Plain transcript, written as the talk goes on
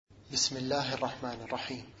بسم الله الرحمن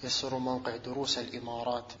الرحيم. يسر موقع دروس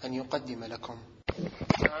الإمارات أن يقدم لكم.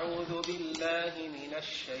 أعوذ بالله من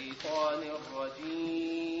الشيطان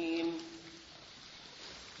الرجيم.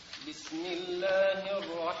 بسم الله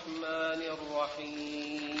الرحمن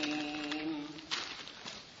الرحيم.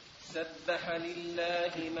 سبح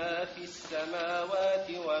لله ما في السماوات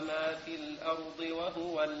وما في الأرض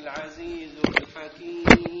وهو العزيز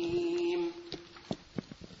الحكيم.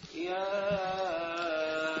 يا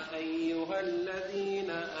أيها الذين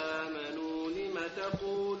آمنوا لم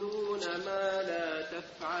تقولون ما لا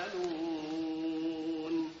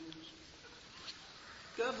تفعلون؟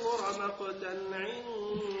 كبر مقتا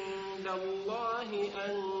عند الله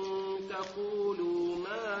أن تقولوا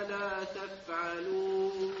ما لا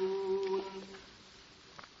تفعلون.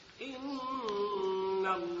 إن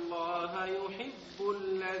الله يحب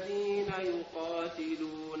الذين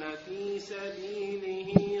يقاتلون في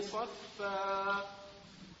سبيله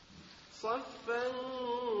صفا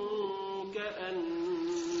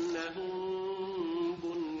كأنهم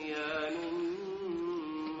بنيان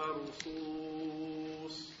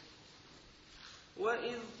مرصوص.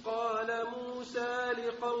 وإذ قال موسى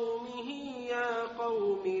لقومه يا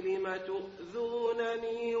قوم لم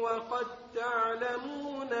تؤذونني وقد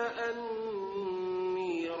تعلمون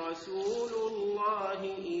أني رسول الله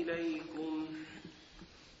إليكم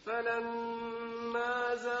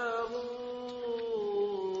فلما زاغوا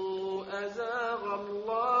أزاغ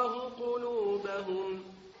الله قلوبهم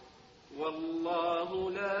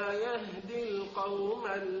والله لا يهدي القوم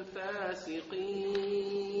الفاسقين.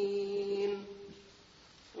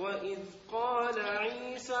 وإذ قال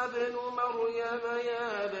عيسى ابن مريم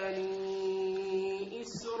يا بني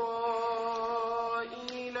إسرائيل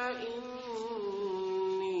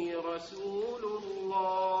إني رسول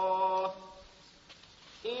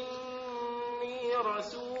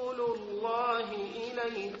الله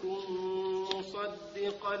إليكم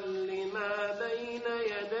مصدقا لما بين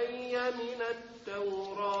يدي من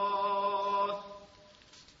التوراة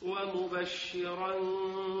ومبشرا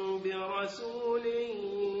برسول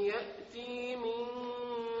يأتي من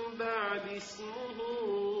بعد اسمه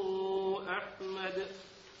أحمد.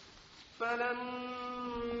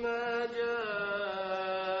 فلما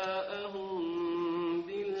جاءهم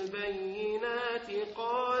بالبينات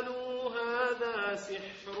قالوا هذا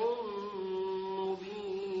سحر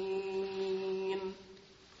مبين.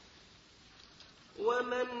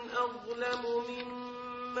 ومن أظلم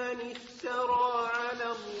ممن افترى على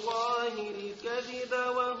الله الكذب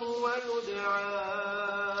وهو يدعى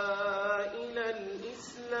إلى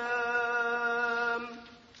الإسلام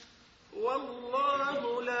والله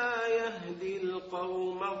لا يهدي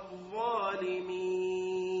القوم الظالمين.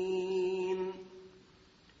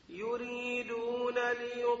 يريدون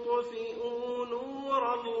ليطفئوا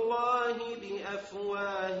نور الله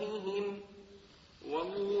بأفواههم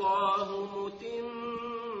والله متم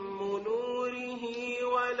نوره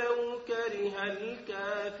ولو كره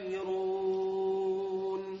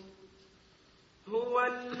الكافرون. هو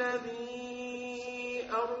الذي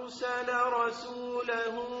أرسل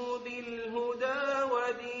رسوله بالهدى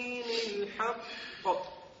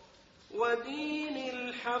ودين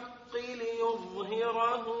الحق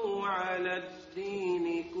ليظهره على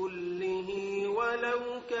الدين كله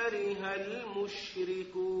ولو كره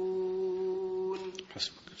المشركون.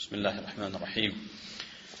 بسم الله الرحمن الرحيم.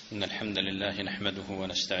 إن الحمد لله نحمده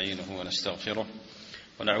ونستعينه ونستغفره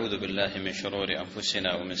ونعوذ بالله من شرور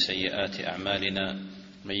أنفسنا ومن سيئات أعمالنا.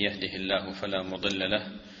 من يهده الله فلا مضل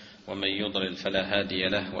له ومن يضلل فلا هادي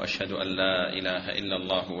له. وأشهد أن لا إله إلا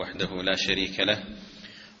الله وحده لا شريك له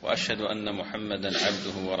وأشهد أن محمدا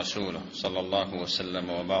عبده ورسوله صلى الله وسلم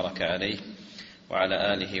وبارك عليه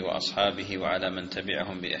وعلى آله وأصحابه وعلى من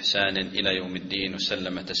تبعهم بإحسان إلى يوم الدين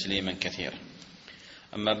وسلم تسليما كثيرا.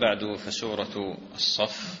 أما بعد، فسورة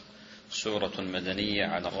الصف سورة مدنية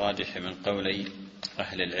على الراجح من قولي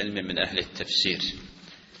أهل العلم من أهل التفسير،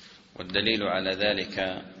 والدليل على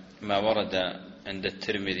ذلك ما ورد عند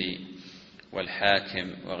الترمذي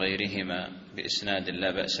والحاكم وغيرهما بإسناد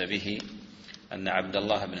لا بأس به أن عبد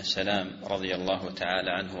الله بن السلام رضي الله تعالى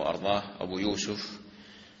عنه وأرضاه أبو يوسف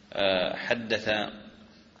حدث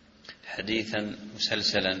حديثا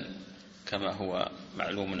مسلسلا كما هو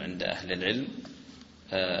معلوم عند أهل العلم،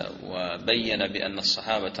 وبين بأن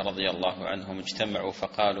الصحابة رضي الله عنهم اجتمعوا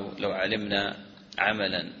فقالوا لو علمنا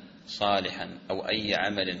عملا صالحا أو أي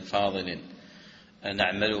عمل فاضل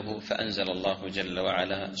نعمله، فأنزل الله جل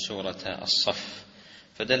وعلا سورة الصف.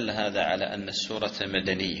 فدل هذا على أن السورة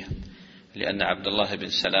مدنية، لأن عبد الله بن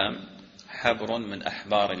سلام حبر من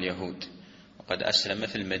أحبار اليهود وقد أسلم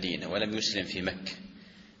في المدينة ولم يسلم في مكة،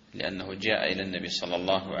 لأنه جاء إلى النبي صلى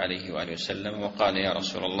الله عليه وآله وسلم وقال: يا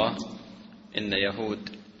رسول الله، إن يهود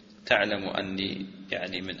تعلم أني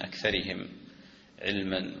يعني من أكثرهم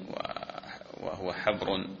علما وهو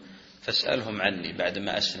حبر، فاسألهم عني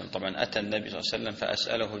بعدما أسلم. طبعا أتى النبي صلى الله عليه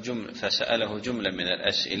وسلم فسأله جملة من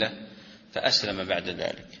الأسئلة فأسلم بعد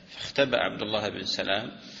ذلك. فاختبأ عبد الله بن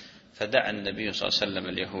سلام فدعا النبي صلى الله عليه وسلم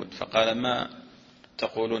اليهود فقال: ما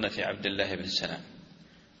تقولون في عبد الله بن سلام؟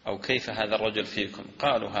 أو كيف هذا الرجل فيكم؟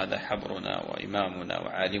 قالوا: هذا حبرنا وإمامنا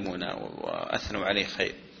وعالمنا، وأثنوا عليه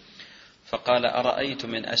خير. فقال: أرأيت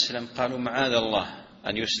من أسلم؟ قالوا: معاذ الله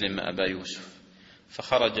أن يسلم أبا يوسف.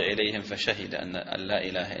 فخرج إليهم فشهد أن لا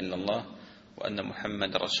إله إلا الله وأن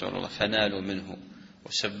محمد رسول الله، فنالوا منه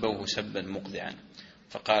وسبوه سبا مقذعا.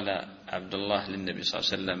 فقال عبد الله للنبي صلى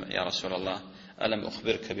الله عليه وسلم: يا رسول الله، ألم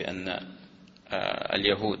أخبرك بأن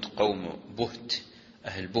اليهود قوم بهت،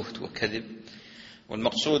 أهل بهت وكذب؟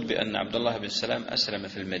 والمقصود بأن عبد الله بن سلام أسلم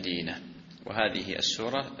في المدينة، وهذه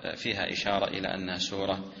السورة فيها إشارة إلى أنها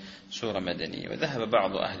سورة مدنية. وذهب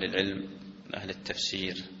بعض أهل العلم، أهل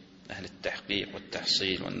التفسير، أهل التحقيق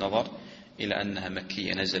والتحصيل والنظر، إلى أنها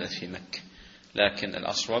مكية نزلت في مكة، لكن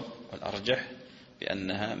الأصوب والأرجح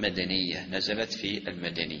بأنها مدنية نزلت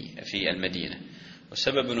في المدينة.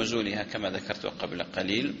 وسبب نزولها كما ذكرت قبل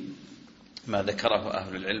قليل ما ذكره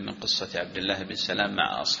أهل العلم من قصة عبد الله بن سلام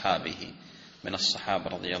مع أصحابه من الصحابة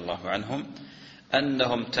رضي الله عنهم،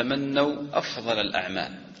 أنهم تمنوا أفضل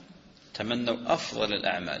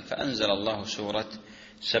الأعمال، فأنزل الله سورة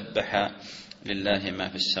سبح لله ما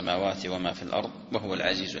في السماوات وما في الأرض وهو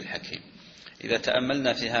العزيز الحكيم. إذا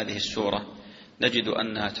تأملنا في هذه السورة نجد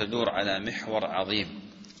أنها تدور على محور عظيم،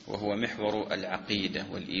 وهو محور العقيدة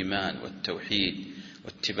والإيمان والتوحيد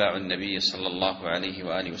واتباع النبي صلى الله عليه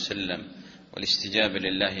وآله وسلم، والاستجابة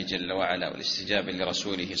لله جل وعلا والاستجابة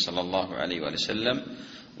لرسوله صلى الله عليه وآله وسلم.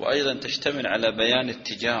 وأيضا تشتمل على بيان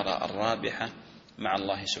التجارة الرابحة مع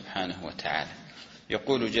الله سبحانه وتعالى.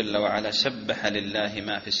 يقول جل وعلا: سبح لله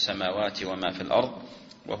ما في السماوات وما في الأرض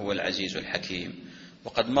وهو العزيز الحكيم.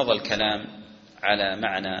 وقد مضى الكلام على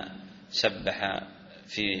معنى سبح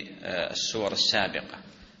في السور السابقة،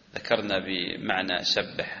 ذكرنا بمعنى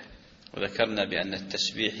سبح، وذكرنا بأن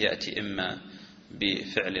التسبيح يأتي إما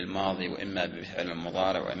بفعل الماضي وإما بفعل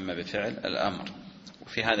المضارع وإما بفعل الأمر.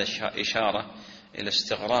 وفي هذا إشارة إلى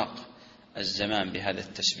استغراق الزمان بهذا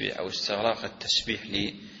التسبيح، أو استغراق التسبيح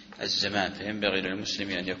للزمان، فينبغي للمسلم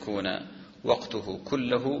أن يكون وقته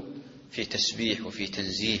كله في تسبيح وفي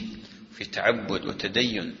تنزيه وفي تعبد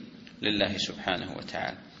وتدين لله سبحانه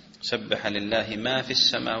وتعالى. سبح لله ما في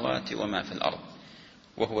السماوات وما في الأرض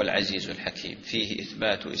وهو العزيز الحكيم. فيه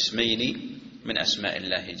إثبات اسمين من أسماء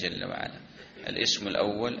الله جل وعلا: الاسم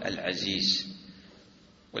الأول العزيز،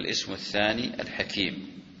 والاسم الثاني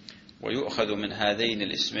الحكيم. ويؤخذ من هذين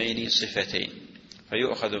الاسمين صفتين،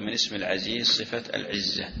 فيؤخذ من اسم العزيز صفة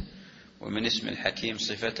العزة، ومن اسم الحكيم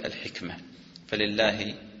صفة الحكمة.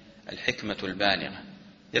 فلله الحكمة البالغة،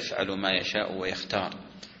 يفعل ما يشاء ويختار،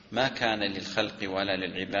 ما كان للخلق ولا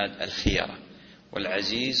للعباد الخيرة.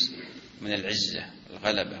 والعزيز من العزة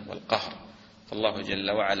الغلبة والقهر، فالله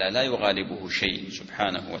جل وعلا لا يغالبه شيء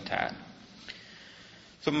سبحانه وتعالى.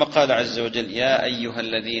 ثم قال عز وجل: يا أيها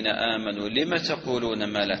الذين آمنوا لم تقولون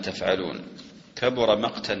ما لا تفعلون كبر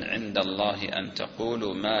مقتا عند الله أن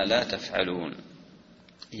تقولوا ما لا تفعلون.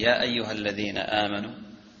 يا أيها الذين آمنوا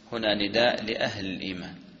هنا نداء لأهل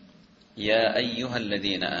الإيمان. يا أيها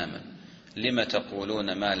الذين آمنوا لم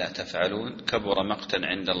تقولون ما لا تفعلون كبر مقتا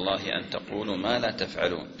عند الله أن تقولوا ما لا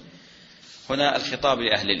تفعلون. هنا الخطاب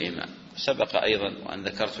لأهل الإيمان. سبق أيضا وأن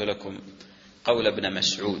ذكرت لكم قول ابن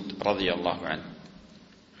مسعود رضي الله عنه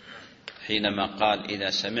حينما قال: إذا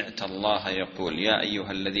سمعت الله يقول يا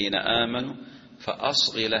أيها الذين آمنوا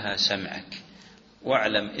فأصغ لها سمعك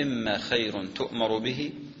واعلم إما خير تؤمر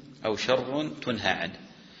به أو شر تنهى عنه.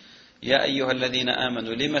 يا أيها الذين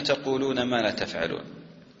آمنوا لم تقولون ما لا تفعلون.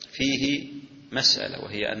 فيه مسألة،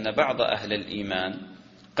 وهي أن بعض أهل الإيمان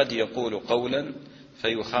قد يقول قولا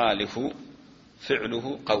فيخالف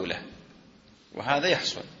فعله قوله، وهذا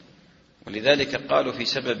يحصل. ولذلك قالوا في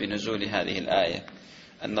سبب نزول هذه الآية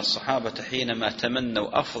أن الصحابة حينما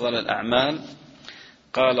تمنوا أفضل الأعمال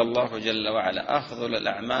قال الله جل وعلا: أفضل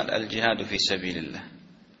الأعمال الجهاد في سبيل الله،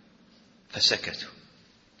 فسكتوا،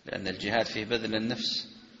 لأن الجهاد فيه بذل النفس،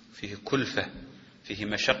 فيه كلفة، فيه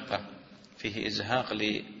مشقة، فيه إزهاق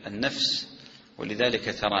للنفس،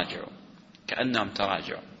 ولذلك تراجعوا، كأنهم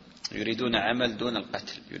تراجعوا، يريدون عمل دون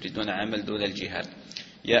القتل، يريدون عمل دون الجهاد.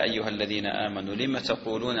 يا أيها الذين آمنوا لم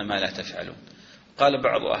تقولون ما لا تفعلون. قال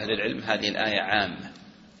بعض أهل العلم هذه الآية عامة،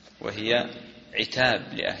 وهي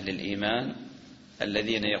عتاب لأهل الإيمان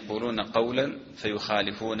الذين يقولون قولا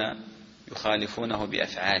يخالفونه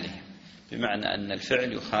بأفعالهم، بمعنى أن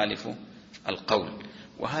الفعل يخالف القول.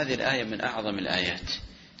 وهذه الآية من أعظم الآيات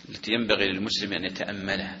التي ينبغي للمسلم أن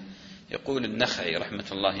يتأملها. يقول النخعي رحمة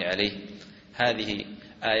الله عليه: هذه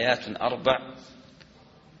آيات 4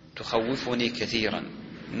 تخوفني كثيرا.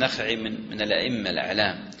 النخعي من الأئمة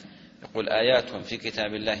الأعلام، يقول: آيات في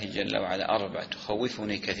كتاب الله جل وعلا 4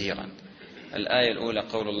 تخوفني كثيرا. الآية الأولى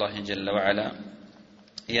قول الله جل وعلا: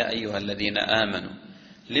 يا أيها الذين آمنوا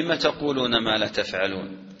لم تقولون ما لا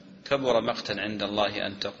تفعلون كبر مقتا عند الله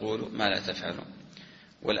أن تقولوا ما لا تفعلون.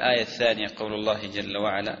 والآية الثانية قول الله جل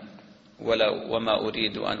وعلا: وما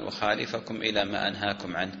أريد أن أخالفكم إلى ما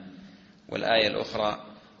أنهاكم عنه. والآية الأخرى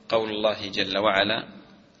قول الله جل وعلا: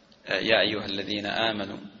 يا أيها الذين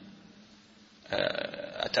آمنوا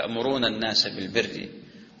أتأمرون الناس بالبر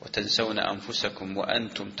وتنسون أنفسكم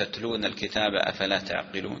وأنتم تتلون الكتاب أفلا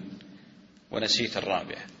تعقلون. ونسيت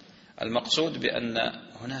الرابعة. المقصود بأن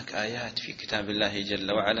هناك آيات في كتاب الله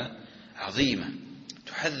جل وعلا عظيمة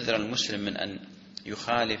تحذر المسلم من أن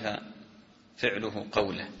يخالف فعله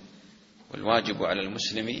قوله، والواجب على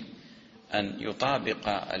المسلم أن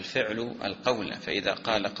يطابق الفعل القول، فإذا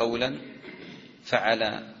قال قولا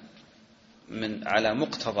فعل على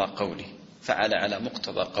مقتضى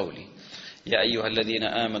قوله. يا أيها الذين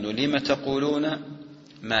آمنوا لم تقولون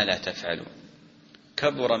ما لا تفعلون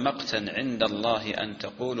كبر مقتا عند الله أن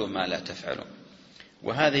تقولوا ما لا تفعلون.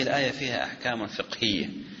 وهذه الآية فيها أحكام فقهية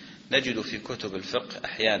نجد في كتب الفقه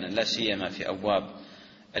أحيانا، لا سيما في أبواب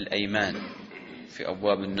الأيمان، في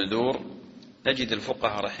أبواب النذور، نجد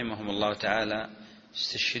الفقهاء رحمهم الله تعالى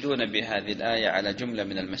يستشهدون بهذه الآية على جملة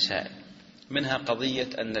من المسائل. منها قضية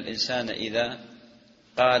أن الإنسان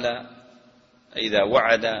إذا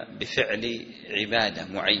وعد بفعل عبادة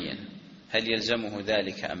معينة هل يلزمه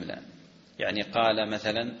ذلك أم لا؟ يعني قال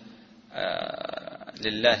مثلا: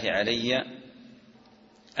 لله علي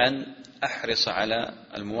أن أحرص على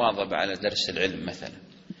المواظبة على درس العلم مثلا،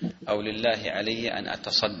 أو لله علي أن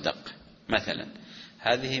أتصدق مثلا.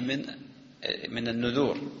 هذه من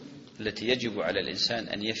النذور التي يجب على الإنسان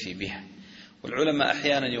أن يفي بها. والعلماء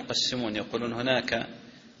أحيانا يقسمون، يقولون هناك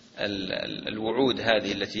الوعود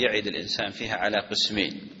هذه التي يعد الإنسان فيها على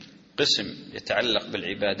قسمين: قسم يتعلق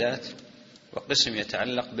بالعبادات وقسم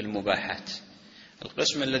يتعلق بالمباحات.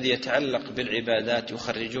 القسم الذي يتعلق بالعبادات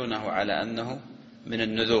يخرجونه على أنه من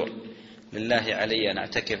النذور: لله علي أن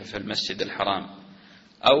أعتكف في المسجد الحرام،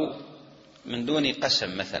 أو من دون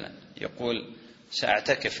قسم مثلا يقول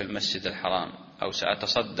سأعتكف في المسجد الحرام، أو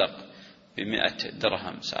سأتصدق ب100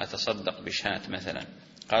 درهم، سأتصدق بشاة مثلا.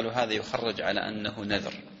 قالوا هذا يخرج على أنه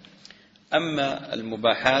نذر. أما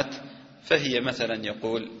المباحات فهي مثلا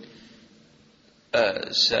يقول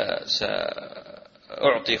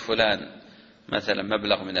سأعطي فلان مثلا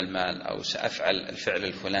مبلغ من المال، أو سأفعل الفعل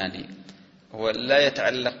الفلاني، هو لا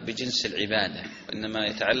يتعلق بجنس العبادة، وإنما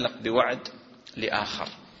يتعلق بوعد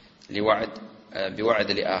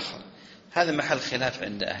لآخر. هذا محل خلاف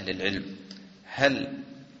عند أهل العلم، هل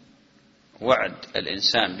وعد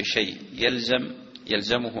الإنسان بشيء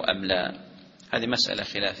يلزمه أم لا؟ هذه مسألة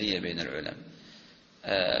خلافية بين العلماء.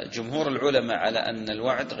 جمهور العلماء على أن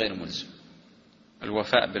الوعد غير ملزم،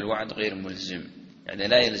 الوفاء بالوعد غير ملزم، يعني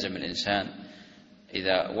لا يلزم الإنسان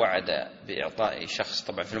إذا وعد بإعطاء شخص،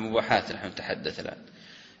 طبعا في المباحات نحن نتحدث الآن،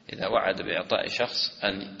 إذا وعد بإعطاء شخص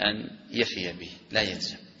أن يفي به لا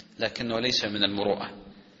يلزم، لكنه ليس من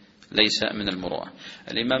المروءة.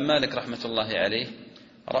 الإمام مالك رحمة الله عليه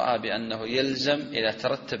رأى بأنه يلزم إذا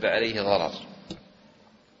ترتب عليه ضرر.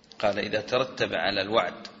 قال إذا ترتب على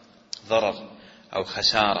الوعد ضرر أو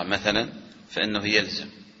خسارة مثلا فإنه يلزم.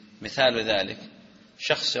 مثال ذلك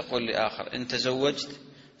شخص يقول لآخر: إن تزوجت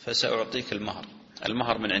فسأعطيك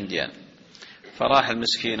المهر من عندي أنا، فراح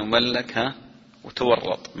المسكين وملك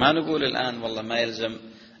وتورط. ما نقول الآن والله ما يلزم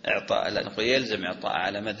إعطاء، لا نقول يلزم إعطاء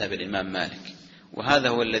على مذهب الإمام مالك، وهذا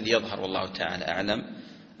هو الذي يظهر والله تعالى أعلم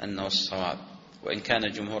أنه الصواب. وإن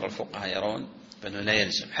كان جمهور الفقهاء يرون بأنه لا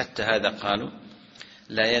يلزم، حتى هذا قالوا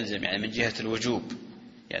لا يلزم يعني من جهة الوجوب،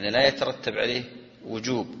 يعني لا يترتب عليه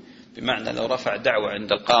وجوب، بمعنى لو رفع دعوة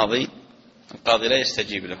عند القاضي لا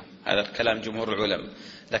يستجيب له. هذا كلام جمهور العلماء،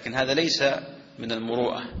 لكن هذا ليس من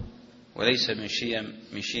المروءة وليس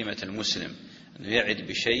من شيمة المسلم أنه يعد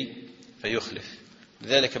بشيء فيخلف.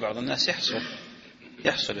 لذلك بعض الناس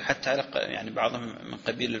يحصل حتى على يعني بعضهم من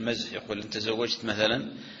قبيل المزح، يقول إن تزوجت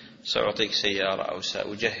مثلا سأعطيك سيارة، أو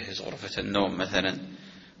سأجهز غرفة النوم مثلا،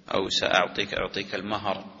 أو أعطيك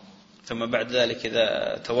المهر، ثم بعد ذلك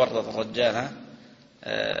إذا تورط الرجال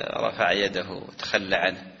رفع يده وتخلى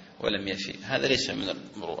عنه ولم يفي. هذا ليس من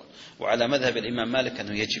المروءة. وعلى مذهب الإمام مالك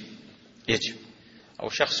أنه يجب. أو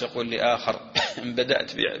شخص يقول لآخر: إن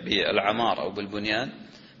بدأت بالعمار أو بالبنيان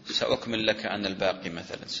سأكمل لك عن الباقي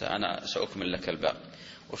مثلا، أنا سأكمل لك الباقي.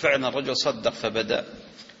 وفعلا الرجل صدق فبدأ،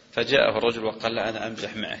 فجاءه الرجل وقال له أنا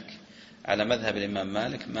أمزح معك. على مذهب الإمام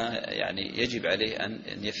مالك ما يعني يجب عليه أن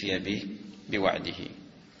يفي به بوعده.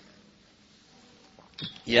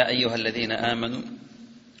 يا أيها الذين آمنوا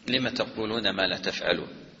لم تقولون ما لا تفعلون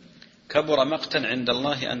كبر مقتا عند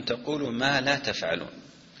الله أن تقولوا ما لا تفعلون.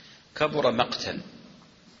 كبر مقتا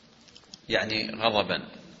يعني غضبا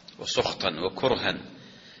وسخطا وكرها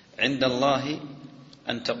عند الله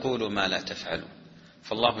أن تقولوا ما لا تفعلون.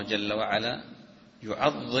 فالله جل وعلا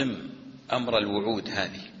يعظم أمر الوعود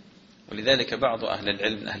هذه، ولذلك بعض أهل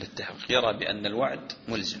العلم من أهل التحقيق يرى بأن الوعد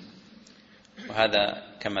ملزم، وهذا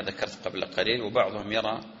كما ذكرت قبل قليل، وبعضهم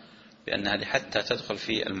يرى بأن هذه حتى تدخل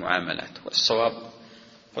في المعاملات. والصواب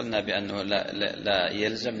قلنا بأنه لا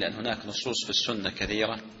يلزم، لأن هناك نصوص في السنة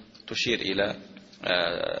كثيرة تشير إلى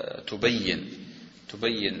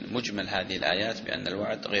تبين مجمل هذه الآيات بأن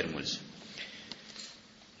الوعد غير ملزم.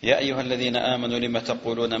 يا أيها الذين آمنوا لم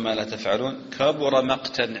تقولون ما لا تفعلون كبر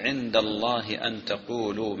مقتا عند الله أن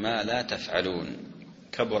تقولوا ما لا تفعلون.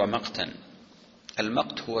 كبر مقتا،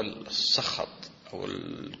 المقت هو السخط أو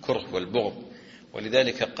الكره والبغض،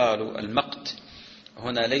 ولذلك قالوا المقت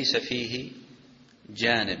هنا ليس فيه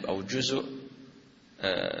جانب أو جزء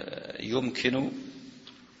يمكن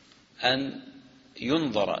أن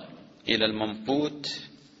ينظر إلى الممقوت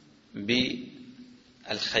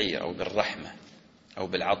بالخير أو بالرحمة أو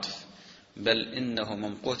بالعطف، بل إنه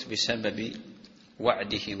ممقوت بسبب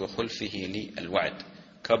وعده وخلفه للوعد.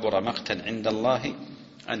 كبر مقتا عند الله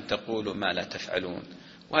أن تقولوا ما لا تفعلون.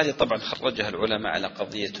 وهذه طبعا خرجها العلماء على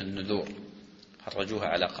قضية النذور، خرجوها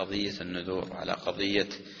على قضية النذور وعلى قضية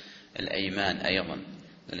الأيمان أيضا.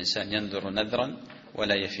 الإنسان ينذر نذرا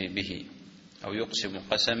ولا يفي به، أو يقسم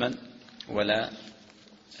قسما ولا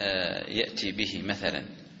يأتي به مثلا.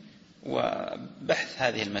 وبحث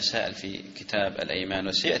هذه المسائل في كتاب الأيمان،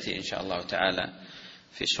 وسيأتي إن شاء الله تعالى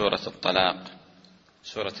في سورة الطلاق،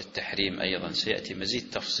 سورة التحريم أيضا سيأتي مزيد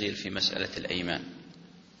تفصيل في مسألة الأيمان.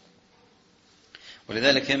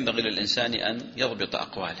 ولذلك ينبغي للإنسان أن يضبط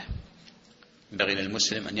أقواله، ينبغي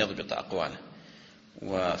للمسلم أن يضبط أقواله.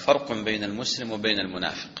 وفرق بين المسلم وبين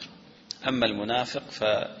المنافق. أما المنافق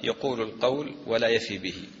فيقول القول ولا يفي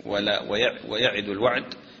به، ويعد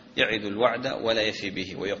الوعد ولا يفي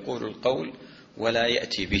به، ويقول القول ولا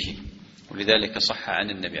يأتي به. ولذلك صح عن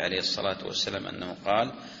النبي عليه الصلاة والسلام أنه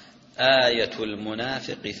قال آية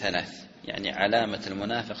المنافق ثلاث، يعني علامة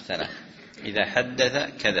المنافق ثلاث: إذا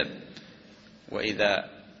حدث كذب، وإذا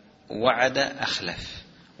وعد أخلف،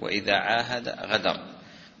 وإذا عاهد غدر.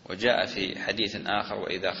 وجاء في حديث آخر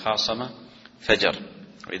وإذا خاصم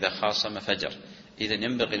فجر. إذن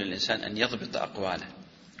ينبغي للإنسان أن يضبط أقواله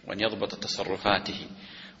وأن يضبط تصرفاته،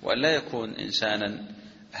 وأن لا يكون إنسانا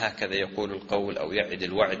هكذا يقول القول أو يعد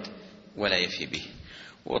الوعد ولا يفي به.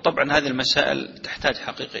 وطبعا هذه المسائل تحتاج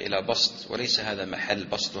حقيقة إلى بسط، وليس هذا محل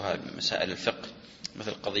بسطها بمسائل الفقه،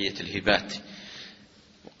 مثل قضية الهبات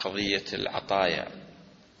وقضية العطايا.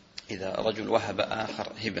 إذا رجل وهب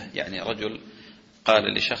آخر هبة، يعني رجل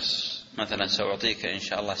قال لشخص مثلا سأعطيك إن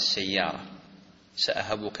شاء الله السيارة،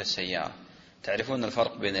 سأهبك السيارة. تعرفون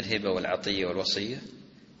الفرق بين الهبة والعطية والوصية؟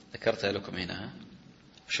 ذكرتها لكم هنا.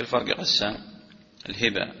 وش الفرق يا غسان؟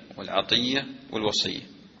 الهبة والعطية والوصية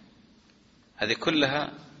هذه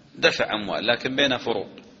كلها دفع أموال، لكن بينها فروق.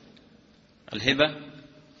 الهبة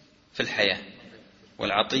في الحياة،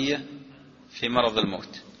 والعطية في مرض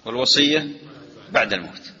الموت، والوصية بعد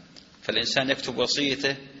الموت. فالإنسان يكتب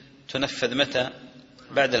وصيته تنفذ متى؟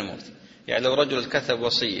 بعد الموت. يعني لو رجل كتب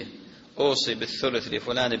وصية أوصي بالثلث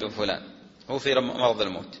لفلان بن فلان، هو في مرض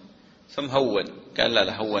الموت، ثم هون قال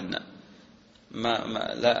لا هونا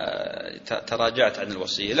لا تراجعت عن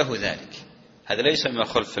الوصية، له ذلك. هذا ليس مما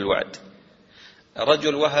خلف في الوعد.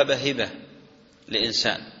 رجل وهب هبة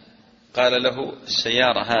لإنسان، قال له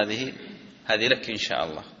السيارة هذه لك إن شاء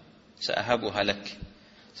الله، سأهبها لك،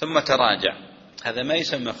 ثم تراجع، هذا ما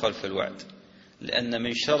يسمى خلف الوعد، لأن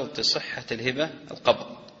من شرط صحة الهبة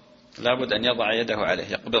القبض، لابد أن يضع يده عليه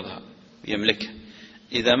يقبضها ويملكها.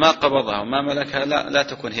 إذا ما قبضها وما ملكها لا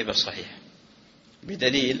تكون هبة صحيحة.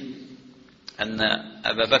 بدليل أن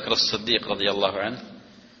أبا بكر الصديق رضي الله عنه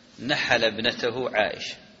نحل ابنته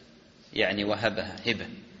عائشة، يعني وهبها هبة،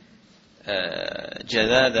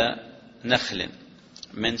 جذاذ نخل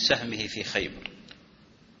من سهمه في خيبر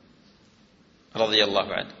رضي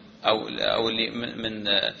الله عنه، أو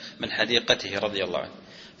من حديقته رضي الله عنه.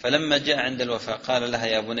 فلما جاء عند الوفاة قال لها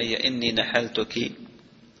يا بني إني نحلتك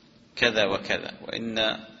كذا وكذا،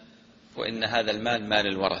 وإن هذا المال مال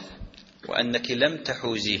الورثة، وأنك لم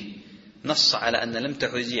تحوزيه. نص على أن لم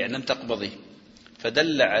تحوزيه يعني لم تقبضيه،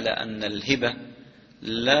 فدل على أن الهبة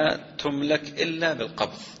لا تملك إلا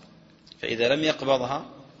بالقبض، فإذا لم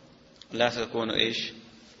يقبضها لا تكون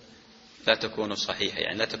لا تكون صحيحة،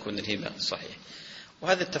 يعني لا تكون الهبة صحيحة.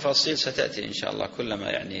 وهذه التفاصيل ستأتي إن شاء الله كلما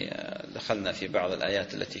يعني دخلنا في بعض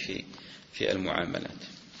الآيات التي في المعاملات.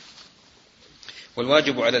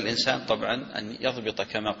 والواجب على الإنسان طبعا أن يضبط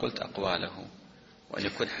كما قلت أقواله، وأن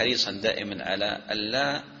يكون حريصا دائما على أن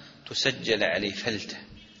لا تسجل عليه فلتة.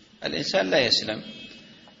 الإنسان لا يسلم،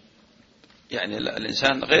 يعني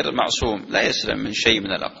الإنسان غير معصوم، لا يسلم من شيء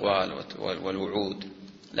من الأقوال والوعود،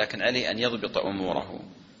 لكن عليه أن يضبط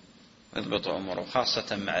أموره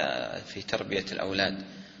خاصة في تربية الأولاد.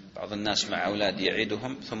 بعض الناس مع أولاد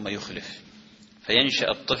يعدهم ثم يخلف، فينشأ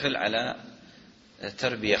الطفل على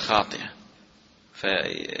تربية خاطئة.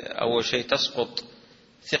 فأول شيء تسقط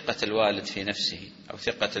ثقة الوالد في نفسه أو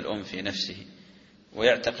ثقة الأم في نفسه،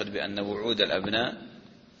 ويعتقد بأن وعود الأبناء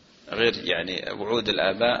غير، يعني وعود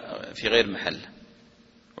الآباء في غير محل،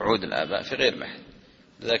 وعود الآباء في غير محل.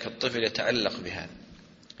 لذلك الطفل يتعلق بهذا.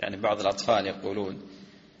 يعني بعض الأطفال يقولون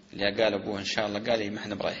اللي قال أبوه إن شاء الله، قال لي ما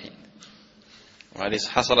احنا برايحين. وهذه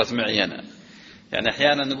حصلت معي أنا، يعني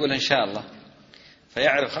أحيانا نقول إن شاء الله،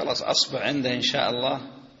 فيعرف خلاص أصبح عنده إن شاء الله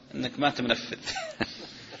أنك ما تمنفذ.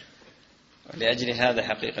 ولأجل هذا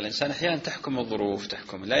حقيقة الإنسان أحيانا تحكم الظروف،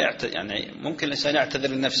 تحكم لا يعني ممكن الإنسان يعتذر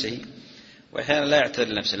لنفسه وأحيانا لا يعتذر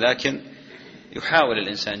لنفسه، لكن يحاول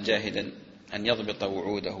الإنسان جاهدا أن يضبط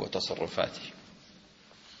وعوده وتصرفاته.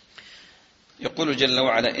 يقول جل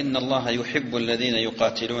وعلا: إن الله يحب الذين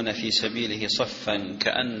يقاتلون في سبيله صفا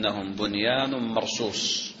كأنهم بنيان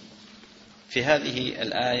مرصوص. في هذه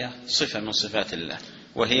الآية صفة من صفات الله،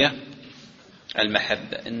 وهي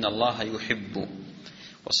المحبة. إن الله يحب،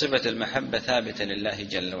 وصفة المحبة ثابتة لله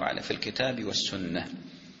جل وعلا في الكتاب والسنة.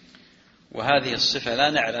 وهذه الصفة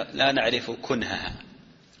لا نعرف كنهها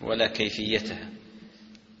ولا كيفيتها،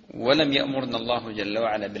 ولم يأمرنا الله جل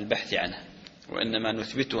وعلا بالبحث عنها، وإنما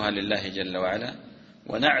نثبتها لله جل وعلا،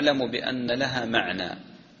 ونعلم بأن لها معنى،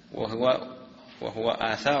 وهو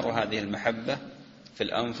آثار هذه المحبة في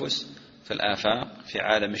الأنفس، في الآفاق، في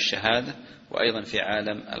عالم الشهادة، وأيضا في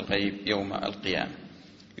عالم الغيب يوم القيامة.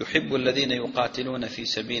 يحب الذين يقاتلون في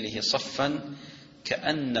سبيله صفا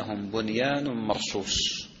كأنهم بنيان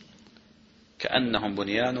مرصوص، كأنهم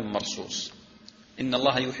بنيان مرصوص. إن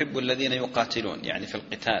الله يحب الذين يقاتلون، يعني في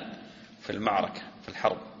القتال، في المعركة، في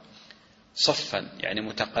الحرب، صفا يعني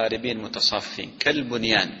متقاربين متصافين،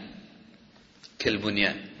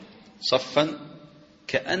 كالبنيان صفا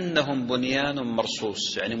كأنهم بنيان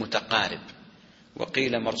مرصوص، يعني متقارب.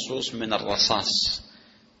 وقيل مرصوص من الرصاص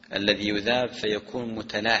الذي يذاب فيكون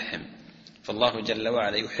متلاحم. فالله جل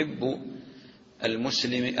وعلا يحب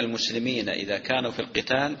المسلمين إذا كانوا في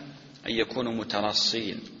القتال أن يكونوا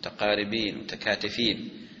متراصين متقاربين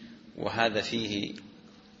متكاتفين. وهذا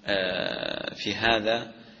في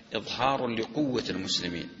هذا إظهار لقوة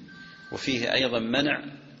المسلمين، وفيه أيضا منع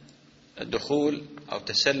دخول أو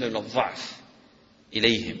تسلل الضعف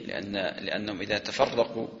إليهم، لأنهم إذا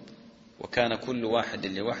تفرقوا وكان كل واحد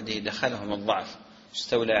لوحده دخلهم الضعف،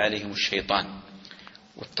 استولى عليهم الشيطان.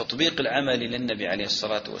 والتطبيق العملي للنبي عليه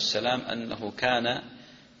الصلاة والسلام أنه كان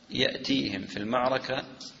يأتيهم في المعركة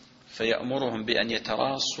فيأمرهم بأن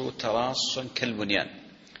يتراصوا تراصا كالبنيان.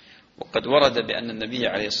 وقد ورد بأن النبي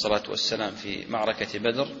عليه الصلاة والسلام في معركة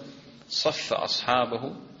بدر صف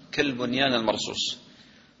أصحابه كالبنيان المرصوص،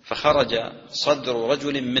 فخرج صدر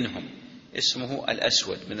رجل منهم اسمه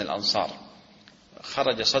الأسود من الأنصار،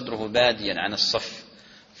 خرج صدره باديا عن الصف،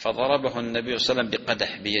 فضربه النبي صلى الله عليه وسلم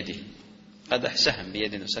بقدح بيده، قدح سهم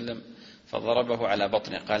بيده وسلم، فضربه على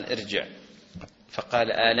بطنه، قال: ارجع.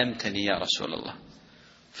 فقال: آلمتني يا رسول الله.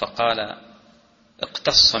 فقال: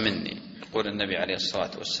 اقتص مني، يقول النبي عليه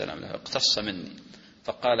الصلاة والسلام له: اقتص مني.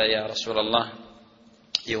 فقال: يا رسول الله،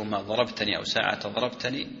 يوم ضربتني أو ساعة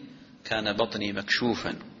ضربتني كان بطني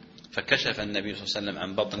مكشوفا. فكشف النبي صلى الله عليه وسلم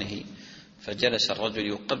عن بطنه، فجلس الرجل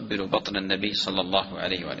يقبل بطن النبي صلى الله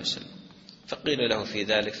عليه وآله وسلم. فقيل له في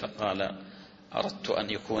ذلك، فقال: أردت أن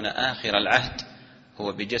يكون آخر العهد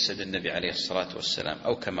هو بجسد النبي عليه الصلاة والسلام،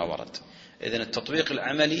 أو كما ورد. إذن التطبيق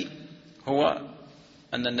العملي هو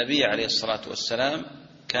أن النبي عليه الصلاة والسلام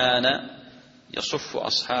كان يصف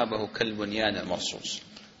أصحابه كالبنيان المرصوص.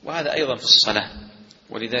 وهذا أيضا في الصلاة،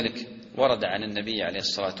 ولذلك ورد عن النبي عليه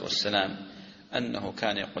الصلاة والسلام أنه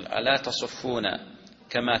كان يقول: ألا تصفون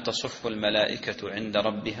كما تصف الملائكة عند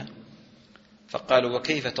ربها؟ فقالوا: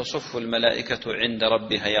 وكيف تصف الملائكة عند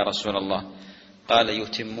ربها يا رسول الله؟ قال: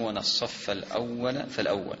 يتمون الصف الأول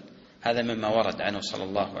فالأول. هذا مما ورد عنه صلى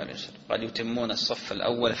الله عليه وسلم، قال: يتمون الصف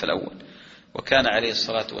الأول فالأول. وكان عليه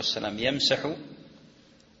الصلاة والسلام يمسح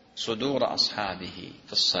صدور أصحابه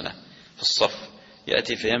في الصلاة في الصف،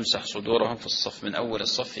 يأتي فيمسح صدورهم في الصف من أول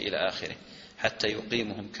الصف إلى آخره حتى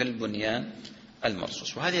يقيمهم كالبنيان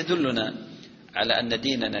المرصوص. وهذا يدلنا على أن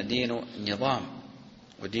ديننا دين نظام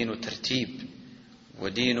ودين ترتيب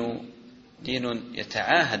ودين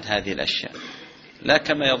يتعاهد هذه الأشياء، لا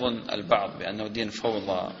كما يظن البعض بأنه دين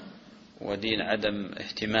فوضى ودين عدم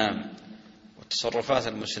اهتمام. وتصرفات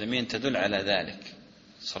المسلمين تدل على ذلك.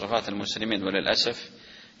 تصرفات المسلمين وللأسف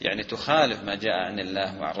يعني تخالف ما جاء عن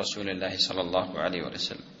الله وعن رسول الله صلى الله عليه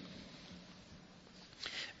وسلم.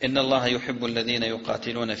 إن الله يحب الذين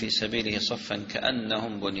يقاتلون في سبيله صفا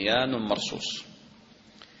كأنهم بنيان مرصوص.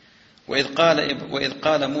 وإذ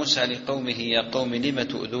قال موسى لقومه يا قوم لم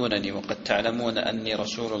تؤذونني وقد تعلمون أني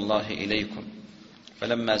رسول الله إليكم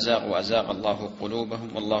فلما زاغوا أزاغ الله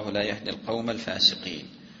قلوبهم والله لا يهدي القوم الفاسقين.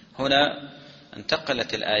 هنا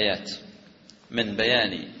انتقلت الآيات من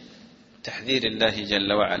بيان تحذير الله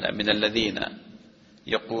جل وعلا من الذين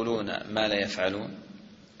يقولون ما لا يفعلون،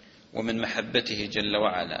 ومن محبته جل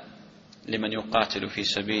وعلا لمن يقاتل في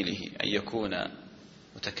سبيله أن يكون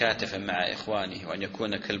متكاتفا مع إخوانه وأن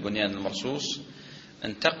يكون كالبنيان المرصوص.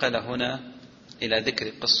 انتقل هنا إلى ذكر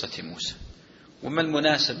قصة موسى. وما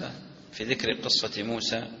المناسبة في ذكر قصة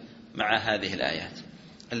موسى مع هذه الآيات؟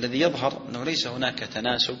 الذي يظهر أنه ليس هناك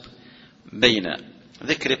تناسب بين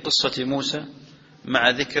ذكر قصة موسى مع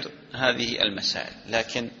ذكر هذه المسائل،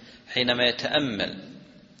 لكن حينما يتأمل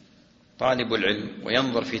طالب العلم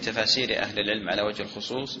وينظر في تفاسير أهل العلم على وجه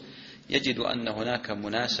الخصوص يجد أن هناك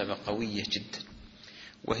مناسبة قوية جدا،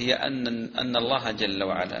 وهي أن الله جل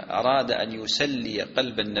وعلا أراد أن يسلي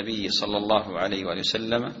قلب النبي صلى الله عليه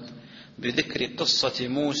وسلم بذكر قصة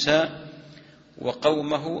موسى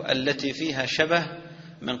وقومه التي فيها شبه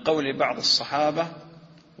من قول بعض الصحابة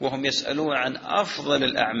وهم يسألون عن أفضل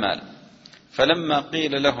الأعمال، فلما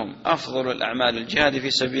قيل لهم أفضل الأعمال الجهاد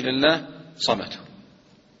في سبيل الله صمتوا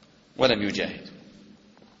ولم يجاهدوا.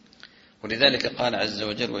 ولذلك قال عز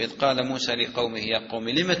وجل وإذ قال موسى لقومه يا قوم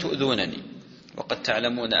لم تؤذونني وقد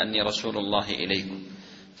تعلمون أني رسول الله إليكم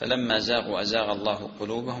فلما زاغوا أزاغ الله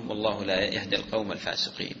قلوبهم والله لا يهدي القوم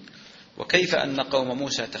الفاسقين. وكيف أن قوم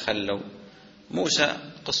موسى تخلوا؟ موسى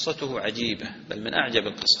قصته عجيبة، بل من أعجب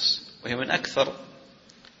القصص، وهي من أكثر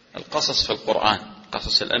القصص في القرآن،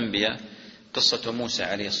 قصص الأنبياء قصة موسى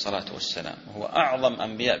عليه الصلاة والسلام، وهو أعظم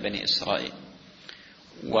أنبياء بني إسرائيل.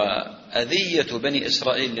 وأذية بني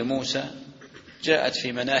إسرائيل لموسى جاءت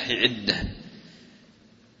في مناحي عدة،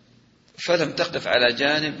 فلم تقف على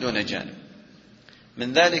جانب دون جانب.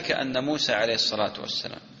 من ذلك أن موسى عليه الصلاة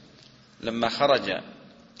والسلام لما خرج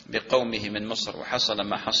بقومه من مصر وحصل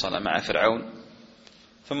ما حصل مع فرعون،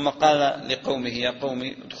 ثم قال لقومه يا قوم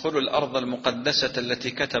ادخلوا الأرض المقدسة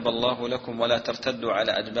التي كتب الله لكم ولا ترتدوا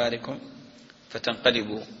على أدباركم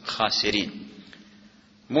فتنقلبوا خاسرين.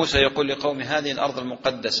 موسى يقول لقوم هذه الأرض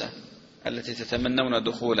المقدسة التي تتمنون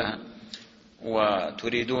دخولها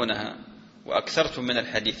وتريدونها وأكثرتم من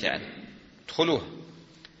الحديث عنه ادخلوها.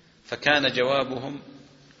 فكان جوابهم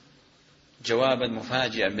جوابا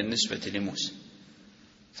مفاجئا بالنسبة لموسى.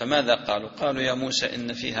 فماذا قالوا؟ قالوا يا موسى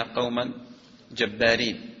إن فيها قوما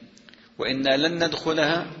جبارين وإنا لن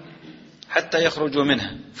ندخلها حتى يخرجوا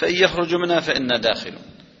منها فإن يخرجوا منها فإنا داخلون.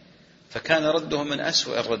 فكان ردهم من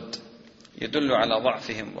أسوأ الرد، يدل على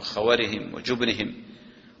ضعفهم وخورهم وجبنهم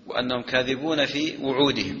وأنهم كاذبون في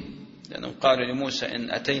وعودهم، لأنهم قالوا لموسى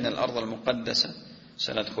إن أتينا الأرض المقدسة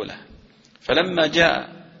سندخلها. فلما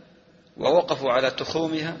جاء ووقفوا على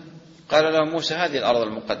تخومها قال لهم موسى هذه الأرض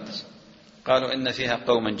المقدسة، قالوا إن فيها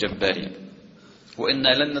قوما جبارين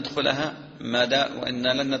وإنا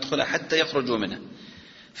لن ندخلها حتى يخرجوا منها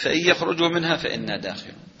فإن يخرجوا منها فإنا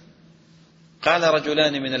داخلون. قال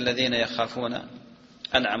رجلان من الذين يخافون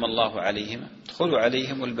أنعم الله عليهم ادخلوا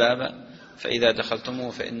عليهم الباب فإذا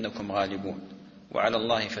دخلتموه فإنكم غالبون وعلى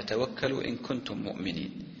الله فتوكلوا إن كنتم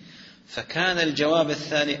مؤمنين. فكان الجواب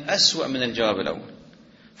الثاني أسوأ من الجواب الأول،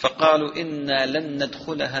 فقالوا إنا لن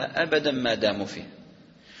ندخلها أبدا ما داموا فيه،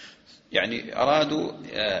 يعني أرادوا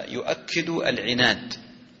يؤكدوا العناد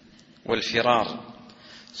والفرار.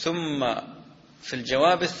 ثم في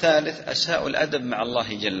الجواب الثالث أساءوا الأدب مع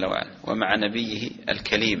الله جل وعلا ومع نبيه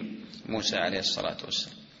الكليم موسى عليه الصلاة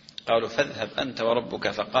والسلام. قالوا فاذهب أنت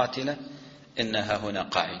وربك فقاتلا إنها هنا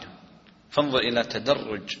قاعدة. فانظر إلى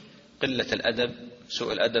تدرج قلة الأدب،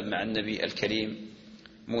 سوء الأدب مع النبي الكريم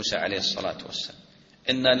موسى عليه الصلاة والسلام.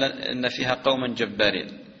 إن فيها قوما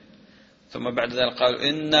جبارين، ثم بعد ذلك قالوا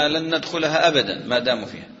إنا لن ندخلها أبدا ما داموا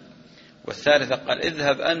فيها. والثالثة قال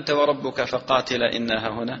اذهب أنت وربك فقاتلا إنها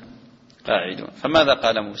هنا قاعدون. فماذا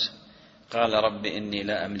قال موسى؟ قال رب إني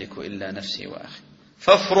لا أملك إلا نفسي وأخي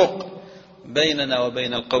فافرق بيننا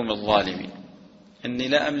وبين القوم الظالمين. إني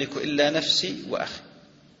لا أملك إلا نفسي وأخي.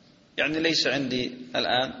 يعني ليس عندي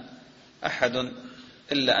الآن أحد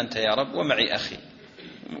إلا أنت يا رب ومعي أخي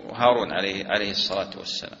هارون عليه الصلاة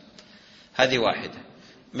والسلام. هذه واحدة.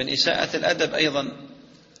 من إساءة الأدب أيضا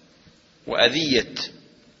وأذية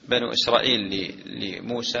بنو إسرائيل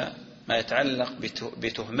لموسى ما يتعلق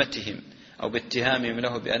بتهمتهم أو باتهامهم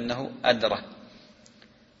له بأنه أدرة،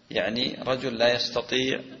 يعني رجل لا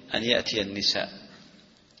يستطيع أن يأتي النساء،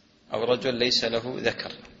 أو رجل ليس له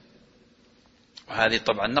ذكر، وهذه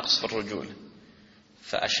طبعا نقص في الرجولة.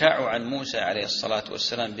 فأشاعوا عن موسى عليه الصلاة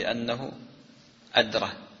والسلام بأنه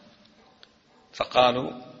أدرة،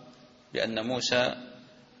 فقالوا بأن موسى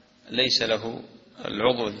ليس له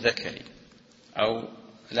العضو الذكري أو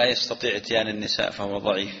لا يستطيع اتيان النساء فهو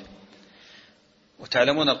ضعيف.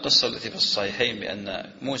 وتعلمون القصة التي في الصحيحين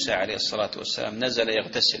بأن موسى عليه الصلاة والسلام نزل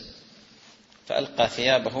يغتسل فألقى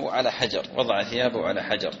ثيابه على حجر، وضع ثيابه على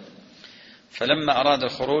حجر، فلما أراد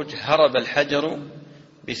الخروج هرب الحجر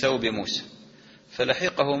بثوب موسى،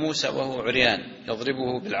 فلحقه موسى وهو عريان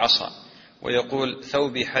يضربه بالعصا ويقول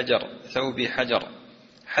ثوبي حجر ثوبي حجر،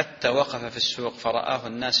 حتى وقف في السوق فرآه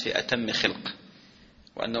الناس في أتم خلق،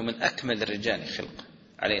 وأنه من أكمل الرجال خلق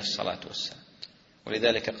عليه الصلاة والسلام.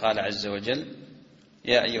 ولذلك قال عز وجل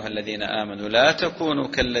يا أيها الذين آمنوا لا تكونوا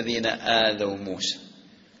كالذين آذوا موسى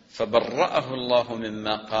فبرأه الله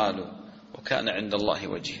مما قالوا وكان عند الله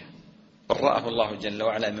وجيها. برأه الله جل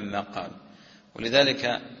وعلا مما قالوا.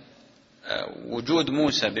 ولذلك وجود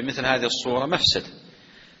موسى بمثل هذه الصورة مفسدة،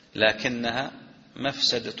 لكنها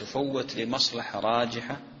مفسدة تفوت لمصلحة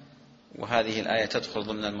راجحة، وهذه الآية تدخل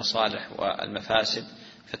ضمن المصالح والمفاسد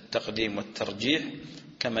في التقديم والترجيح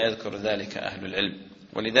كما يذكر ذلك أهل العلم.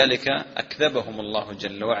 ولذلك أكذبهم الله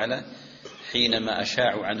جل وعلا حينما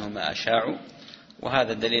أشاعوا عنه ما أشاعوا،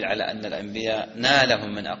 وهذا دليل على أن الأنبياء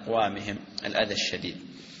نالهم من أقوامهم الأذى الشديد.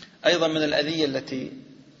 أيضا من الأذية التي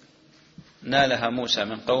نالها موسى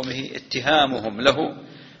من قومه اتهامهم له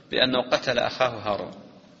بأنه قتل أخاه هارون،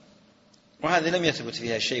 وهذا لم يثبت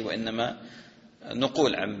فيها شيء، وإنما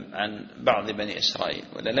نقول عن بعض بني إسرائيل،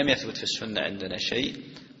 ولا لم يثبت في السنة عندنا شيء،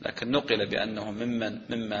 لكن نقل بأنهم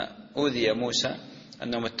مما أوذي موسى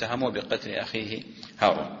أنهم اتهموا بقتل أخيه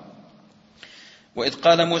هارون. وإذ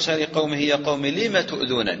قال موسى لقومه يا قوم لم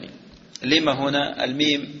تؤذونني، لم هنا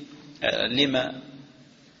الميم لم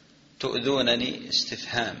تؤذونني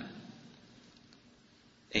استفهام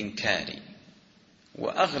إنكاري،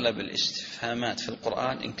 وأغلب الاستفهامات في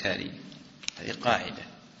القرآن إنكاري، هذه قاعدة.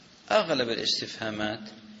 أغلب الاستفهامات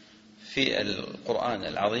في القرآن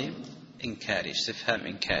العظيم إنكاري، استفهام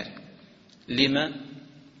إنكاري. لما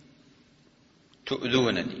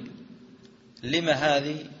تؤذونني، لما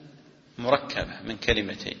هذه مركبة من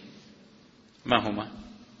كلمتين، ما هما؟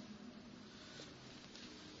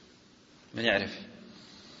 من يعرف؟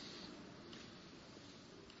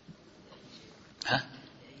 ها؟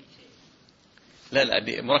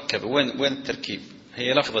 لا مركبة، وين التركيب؟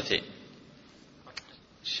 هي لفظتين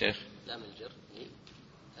الشيخ. لام الجر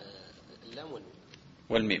اللام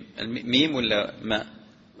والميم. الميم ولا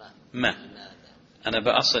ما أنا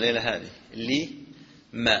بأصل إلى هذه لي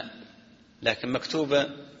ما، لكن مكتوبة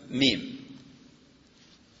ميم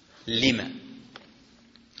لما.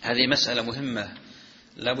 هذه مسألة مهمة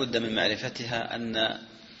لا بد من معرفتها، أن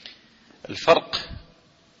الفرق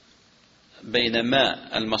بين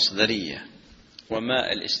ما المصدرية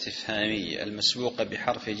وما الاستفهامية المسبوقة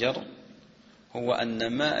بحرف جر هو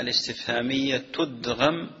أن ما الاستفهامية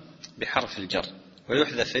تدغم بحرف الجر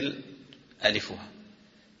ويحذف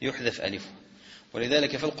ألفها،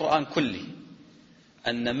 ولذلك في القرآن كله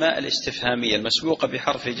أن ما الاستفهامية المسبوقة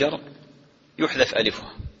بحرف جر يحذف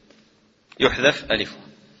ألفها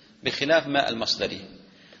بخلاف ما المصدرية.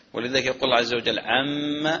 ولذلك يقول الله عز وجل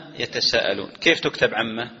عما يتساءلون. كيف تكتب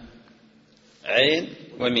عما؟ عين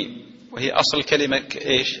وميم، وهي أصل كلمة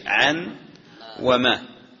إيش؟ عن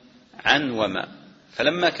وما.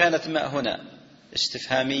 فلما كانت ما هنا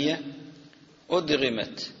استفهامية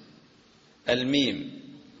أدغمت الميم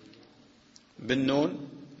بالنون،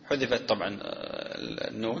 حذفت طبعا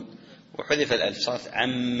النون وحذف الألف، صارت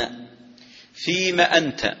عما. فيما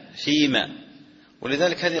أنت، فيما.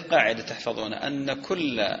 ولذلك هذه قاعدة تحفظون، أن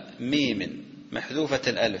كل ميم محذوفة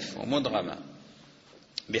الألف ومدغمة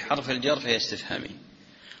بحرف الجر فهي استفهامية،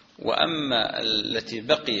 وأما التي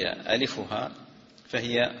بقي ألفها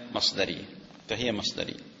فهي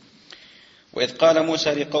مصدرية. وإذ قال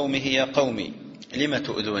موسى لقومه يا قومي لم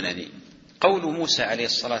تؤذونني. قول موسى عليه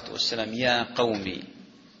الصلاة والسلام يا قومي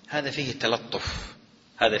هذا فيه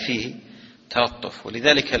تلطف.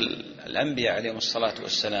 ولذلك الأنبياء عليهم الصلاة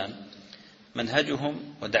والسلام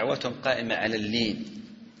منهجهم ودعوتهم قائمة على اللين،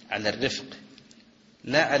 على الرفق،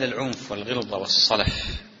 لا على العنف والغلظة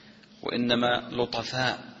والصلف، وإنما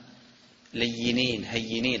لطفاء لينين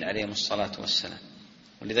هينين عليهم الصلاة والسلام.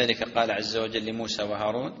 ولذلك قال عز وجل لموسى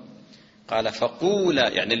وهارون قال فقولا،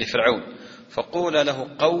 يعني لفرعون، فقولا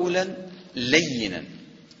له قولا لينا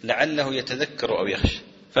لعله يتذكر أو يخشى.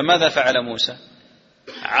 فماذا فعل موسى؟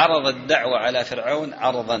 عرض الدعوة على فرعون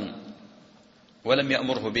عرضا ولم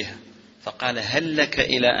يأمره بها، فقال هل لك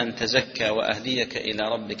إلى أن تزكى وأهديك إلى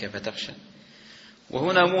ربك فتخشى.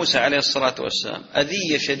 وهنا موسى عليه الصلاة والسلام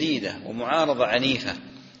أذية شديدة ومعارضة عنيفة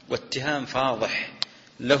واتهام فاضح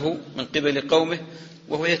له من قبل قومه،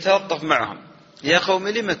 وهو يتلطف معهم: يا قوم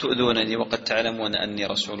لم تؤذونني وقد تعلمون أني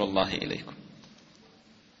رسول الله إليكم.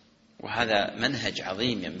 وهذا منهج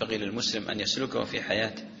عظيم ينبغي للمسلم أن يسلكه في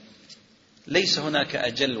حياته. ليس هناك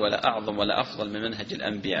أجل ولا أعظم ولا أفضل من منهج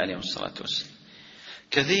الأنبياء عليهم الصلاة والسلام.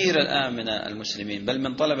 كثير الآن من المسلمين بل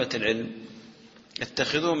من طلبة العلم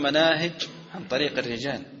يتخذون مناهج عن طريق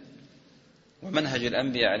الرجال، ومنهج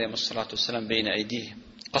الأنبياء عليهم الصلاة والسلام بين أيديهم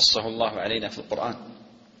قصه الله علينا في القرآن.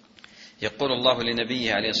 يقول الله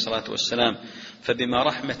لنبيه عليه الصلاة والسلام: فبما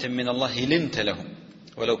رحمة من الله لنت لهم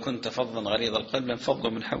ولو كنت فظا غليظ القلب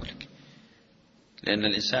لانفضوا من حولك. لأن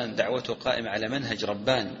الإنسان دعوته قائمة على منهج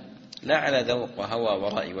رباني، لا على ذوق وهوى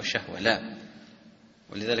ورأي وشهوة، لا.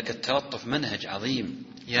 ولذلك التلطف منهج عظيم.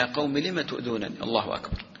 يا قوم لم تؤذونني، الله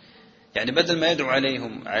أكبر. يعني بدل ما يدعو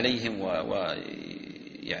عليهم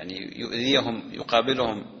يعني يؤذيهم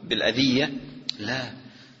يقابلهم بالأذية، لا،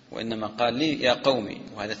 وإنما قال لي يا قومي،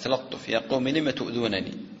 وهذا تلطف: يا قوم لم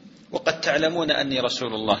تؤذونني وقد تعلمون أني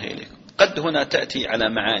رسول الله إليكم. قد هنا تأتي على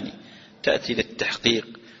معاني، تأتي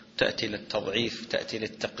للتحقيق، تأتي للتضعيف، تأتي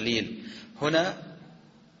للتقليل. هنا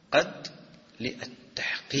قد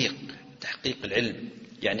للتحقيق، تحقيق العلم،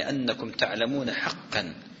 يعني أنكم تعلمون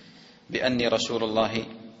حقا بأني رسول الله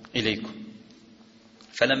إليكم.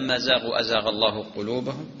 فلما زاغوا أزاغ الله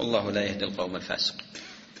قلوبهم والله لا يهدي القوم الفاسقين.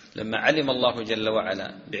 لما علم الله جل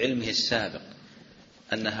وعلا بعلمه السابق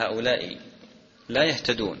أن هؤلاء لا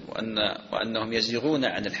يهتدون وأنهم يزيغون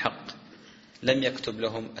عن الحق، لم يكتب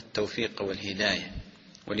لهم التوفيق والهداية.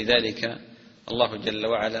 ولذلك الله جل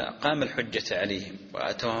وعلا قام الحجة عليهم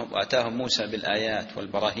وأتاهم موسى بالآيات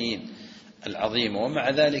والبراهين العظيمة، ومع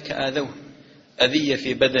ذلك آذوه أذية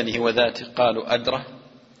في بدنه وذاته، قالوا أدره،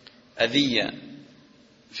 أذية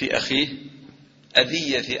في أخيه،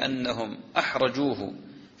 أذية في أنهم أحرجوه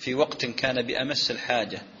في وقت كان بأمس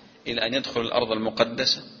الحاجة إلى أن يدخل الأرض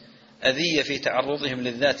المقدسة، أذية في تعرضهم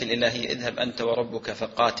للذات الإلهية: اذهب أنت وربك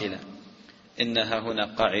فقاتلا إنها هنا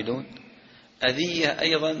قاعدون. أذية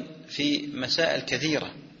أيضا في مسائل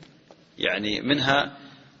كثيرة، يعني منها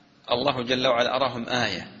الله جل وعلا أراهم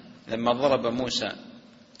آية لما ضرب موسى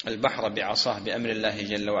البحر بعصاه بأمر الله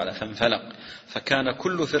جل وعلا فانفلق فكان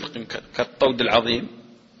كل فرق كالطود العظيم.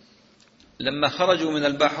 لما خرجوا من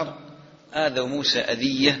البحر آذوا موسى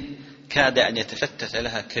أذية كاد أن يتفتت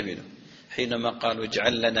لها كبده حينما قالوا: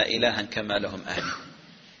 اجعل لنا إلها كما لهم آلهة.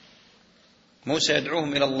 موسى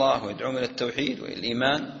يدعوهم إلى الله ويدعوهم إلى التوحيد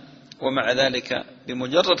والإيمان، ومع ذلك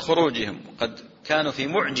بمجرد خروجهم قد كانوا في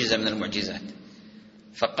معجزة من المعجزات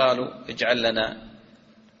فقالوا: اجعل لنا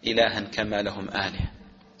إلها كما لهم آلهة.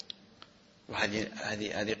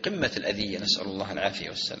 وهذه قمة الأذية، نسأل الله العافية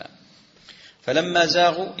والسلام. فلما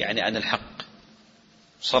زاغوا يعني عن الحق،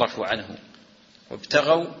 صرفوا عنه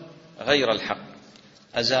وابتغوا غير الحق،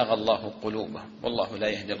 أزاغ الله قلوبهم والله لا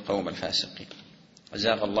يهدي القوم الفاسقين.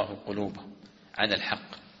 أزاغ الله قلوبهم عن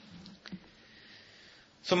الحق.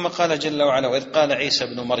 ثم قال جل وعلا: وإذ قال عيسى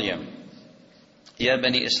ابن مريم يا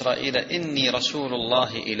بني إسرائيل إني رسول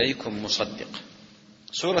الله إليكم مصدق.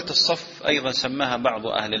 سورة الصف أيضا سماها بعض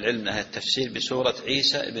أهل العلم أهل التفسير بسورة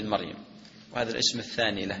عيسى ابن مريم، وهذا الاسم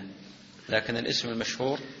الثاني له، لكن الاسم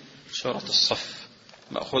المشهور سورة الصف،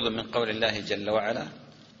 مأخوذ من قول الله جل وعلا: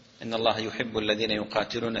 إن الله يحب الذين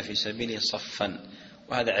يقاتلون في سبيله صفا.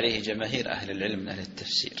 وهذا عليه جماهير أهل العلم من أهل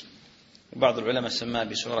التفسير. وبعض العلماء سماها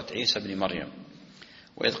بسورة عيسى ابن مريم.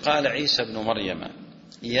 وإذ قال عيسى ابن مريم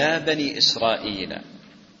يا بني إسرائيل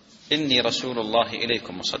إني رسول الله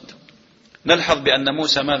إليكم مصدق. نلحظ بأن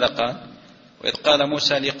موسى ماذا قال؟ وإذ قال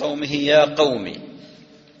موسى لقومه يا قومي،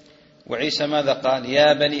 وعيسى ماذا قال؟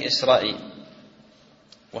 يا بني إسرائيل.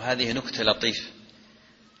 وهذه نكتة لطيفة،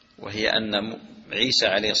 وهي أن عيسى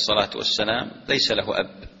عليه الصلاة والسلام ليس له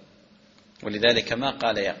أب، ولذلك ما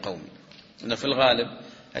قال يا قومي، إنه في الغالب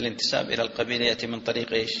الانتساب إلى القبيلة يأتي من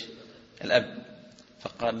طريق إيش؟ الأب،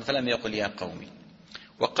 فلم يقل يا قومي.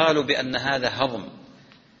 وقالوا بأن هذا هضم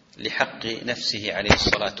لحق نفسه عليه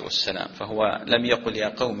الصلاة والسلام، فهو لم يقل يا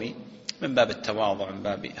قومي من باب التواضع، من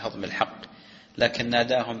باب هضم الحق، لكن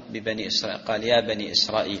ناداهم ببني إسرائيل، قال يا بني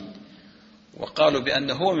إسرائيل. وقالوا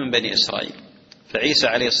بأنه هو من بني إسرائيل، فعيسى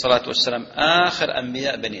عليه الصلاة والسلام آخر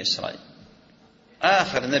أنبياء بني إسرائيل،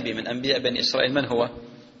 آخر نبي من أنبياء بني إسرائيل من هو؟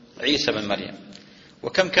 عيسى بن مريم.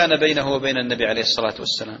 وكم كان بينه وبين النبي عليه الصلاة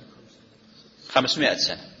والسلام؟ 500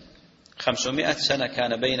 سنة. 500 سنة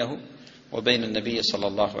كان بينه وبين النبي صلى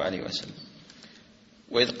الله عليه وسلم.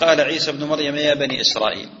 وإذ قال عيسى بن مريم يا بني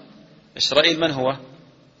إسرائيل، إسرائيل من هو؟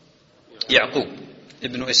 يعقوب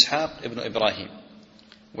ابن إسحاق ابن إبراهيم،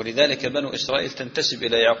 ولذلك بنو إسرائيل تنتسب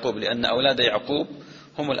إلى يعقوب، لأن أولاد يعقوب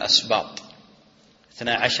هم الأسباط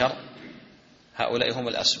 12، هؤلاء هم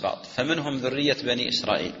الأسباط، فمنهم ذرية بني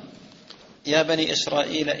إسرائيل. يا بني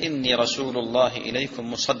إسرائيل إني رسول الله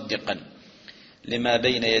إليكم مصدقا لما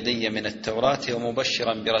بين يدي من التوراة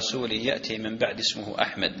ومبشرا برسول يأتي من بعد اسمه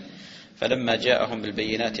أحمد، فلما جاءهم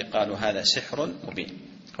بالبينات قالوا هذا سحر مبين.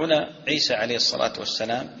 هنا عيسى عليه الصلاة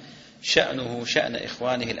والسلام شأنه شأن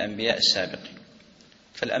إخوانه الأنبياء السابقين.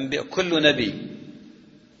 فالأنبياء كل نبي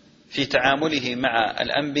في تعامله مع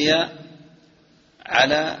الأنبياء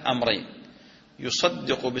على أمرين: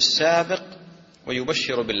 يصدق بالسابق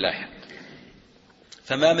ويبشر باللاحق.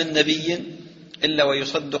 فما من نبي إلا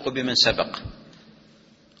ويصدق بمن سبق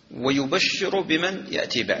ويبشر بمن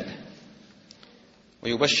يأتي بعده،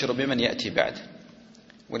 ويبشر بمن يأتي بعده.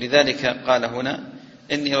 ولذلك قال هنا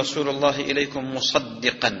إني رسول الله إليكم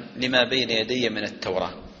مصدقا لما بين يدي من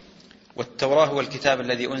التوراة. والتوراة هو الكتاب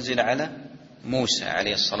الذي أنزل على موسى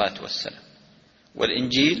عليه الصلاة والسلام،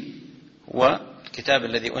 والإنجيل هو الكتاب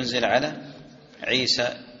الذي أنزل على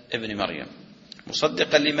عيسى ابن مريم.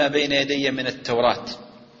 مصدقا لما بين يدي من التوراة،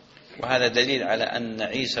 وهذا دليل على أن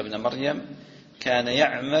عيسى ابن مريم كان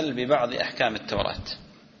يعمل ببعض أحكام التوراة،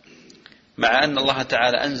 مع أن الله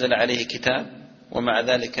تعالى أنزل عليه كتاب، ومع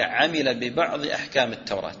ذلك عمل ببعض أحكام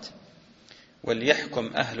التوراة.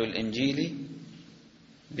 وليحكم أهل الإنجيل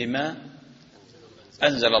بما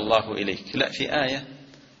أنزل الله إليك. لا، في آية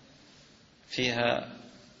فيها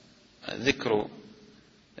ذكر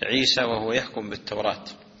عيسى وهو يحكم بالتوراة.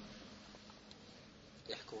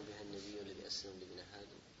 يحكم بها النبي الذي أسلم لابن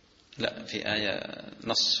هادم. لا، في آية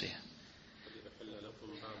نص فيها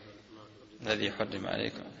الذي حرم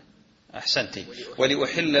عليكم. أحسنتي.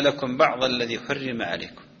 ولأحل لكم بعض الذي حرم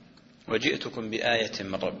عليكم وجئتكم بآية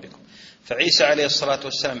من ربكم. فعيسى عليه الصلاة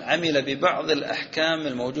والسلام عمل ببعض الأحكام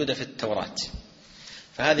الموجودة في التوراة.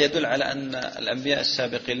 فهذا يدل على أن الأنبياء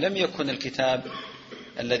السابقين لم يكن الكتاب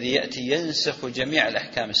الذي يأتي ينسخ جميع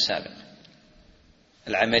الأحكام السابقة،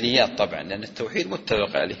 العمليات طبعا، لأن التوحيد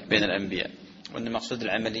متفق عليه بين الأنبياء، وأن مقصود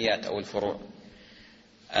العمليات أو الفروع.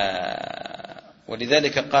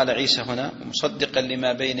 ولذلك قال عيسى هنا مصدقا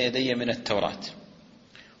لما بين يدي من التوراة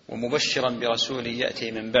ومبشرا برسول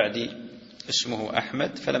يأتي من بعد اسمه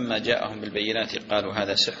أحمد، فلما جاءهم بالبينات قالوا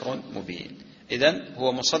هذا سحر مبين. إذن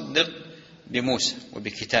هو مصدق بموسى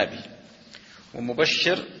وبكتابه،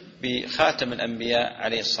 ومبشر بخاتم الأنبياء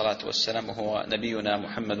عليه الصلاة والسلام، وهو نبينا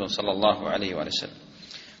محمد صلى الله عليه وسلم.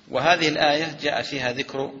 وهذه الآية جاء فيها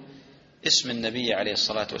ذكر اسم النبي عليه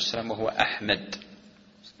الصلاة والسلام وهو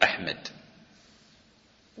أحمد.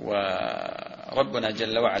 وربنا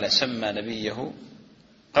جل وعلا سمى نبيه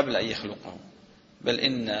قبل أن يخلقه، بل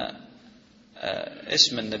إن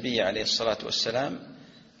اسم النبي عليه الصلاة والسلام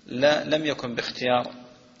لم يكن باختيار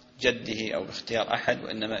جده أو باختيار أحد،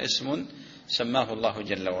 وإنما اسم سماه الله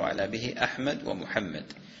جل وعلا به أحمد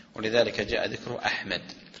ومحمد، ولذلك جاء ذكره أحمد.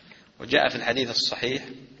 وجاء في الحديث الصحيح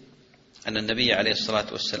أن النبي عليه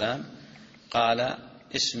الصلاة والسلام قال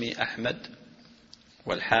اسمي أحمد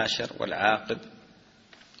والحاشر والعاقب،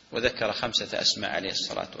 وذكر 5 أسماء عليه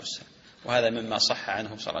الصلاة والسلام. وهذا مما صح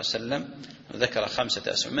عنه صلى الله عليه وسلم، ذكر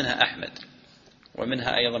 5 أسماء، منها أحمد،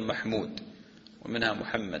 ومنها أيضا محمود، ومنها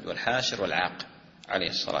محمد والحاشر والعاقب عليه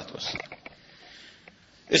الصلاة والسلام.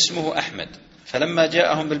 اسمه أحمد. فلما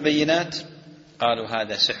جاءهم بالبينات قالوا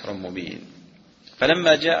هذا سحر مبين.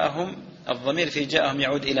 فلما جاءهم، الضمير في جاءهم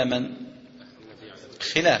يعود إلى من؟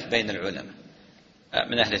 خلاف بين العلماء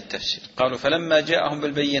من أهل التفسير. قالوا فلما جاءهم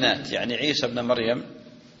بالبينات يعني عيسى ابن مريم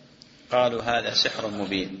قالوا هذا سحر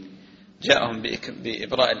مبين. جاءهم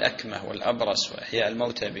بإبراء الأكمه والأبرص وإحياء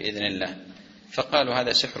الموتى بإذن الله، فقالوا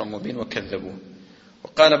هذا سحر مبين وكذبوه.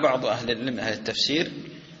 وقال بعض أهل العلم أهل التفسير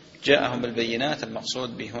جاءهم بالبينات،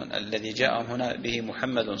 المقصود به الذي جاءهم هنا به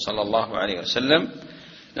محمد صلى الله عليه وسلم.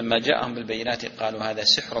 لما جاءهم بالبينات قالوا هذا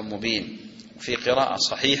سحر مبين. وفي قراءة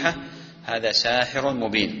صحيحة هذا ساحر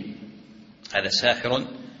مبين، هذا ساحر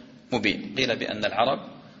مبين. قيل بأن العرب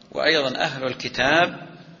وأيضا أهل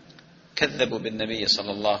الكتاب كذبوا بالنبي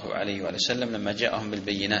صلى الله عليه وسلم لما جاءهم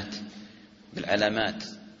بالبينات، بالعلامات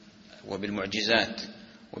وبالمعجزات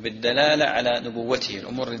وبالدلالة على نبوته،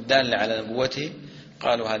 الأمور الدالة على نبوته،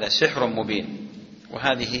 قالوا هذا سحر مبين.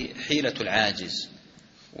 وهذه حيلة العاجز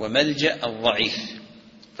وملجأ الضعيف،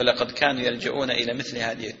 فلقد كانوا يلجؤون إلى مثل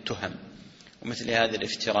هذه التهم ومثل هذه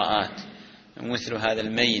الافتراءات ومثل هذا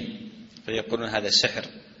الميل، فيقولون هذا سحر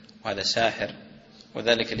وهذا ساحر،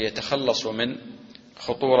 وذلك ليتخلصوا من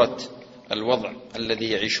خطورة الوضع الذي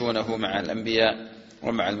يعيشونه مع الأنبياء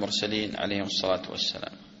ومع المرسلين عليهم الصلاة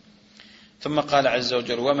والسلام. ثم قال عز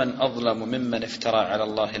وجل: ومن أظلم ممن افترى على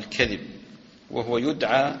الله الكذب وهو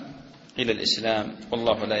يدعى إلى الإسلام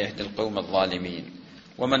والله لا يهدي القوم الظالمين.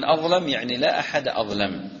 ومن أظلم يعني لا أحد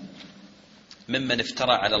أظلم ممن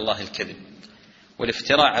افترى على الله الكذب،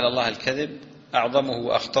 والافتراء على الله الكذب أعظمه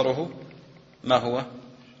وأخطره ما هو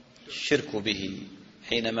الشرك به،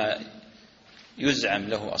 حينما يزعم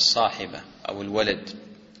له الصاحبة أو الولد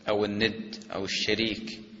أو الند أو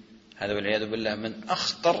الشريك، هذا والعياذ بالله من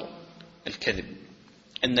أخطر الكذب.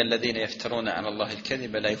 إن الذين يفترون على الله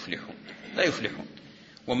الكذب لا يفلحون.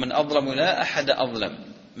 ومن أظلم لا أحد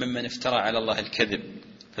أظلم ممن افترى على الله الكذب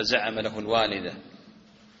فزعم له الوالدة،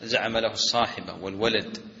 زعم له الصاحبة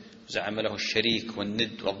والولد، زعم له الشريك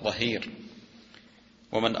والند والظهير.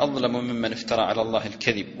 ومن أظلم ممن افترى على الله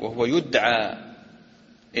الكذب وهو يدعى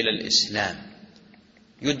إلى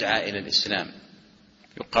الإسلام،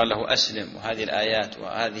 يقال له أسلم. وهذه الآيات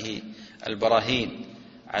وهذه البراهين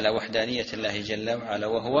على وحدانية الله جل وعلا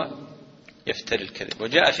وهو يفتري الكذب.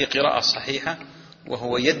 وجاء في قراءة صحيحة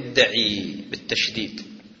وهو يدعي بالتشديد،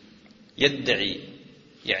 يدعي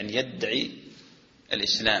يعني يدعي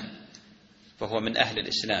الإسلام، فهو من أهل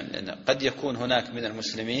الإسلام، لأن قد يكون هناك من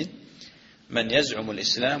المسلمين من يزعم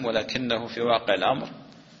الإسلام ولكنه في واقع الأمر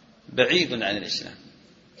بعيد عن الإسلام،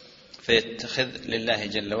 فيتخذ لله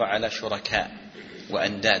جل وعلا شركاء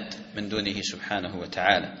وأنداد من دونه سبحانه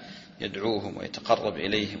وتعالى، يدعوهم ويتقرب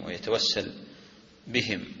إليهم ويتوسل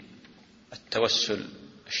بهم التوسل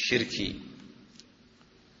الشركي،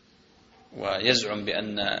 ويزعم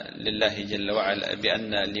بأن لله جل وعلا،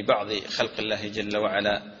 بأن لبعض خلق الله جل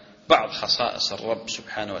وعلا بعض خصائص الرب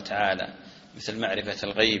سبحانه وتعالى، مثل معرفة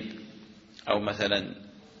الغيب، أو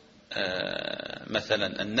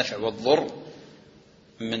مثلا النفع والضر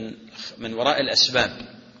من وراء الأسباب،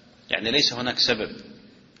 يعني ليس هناك سبب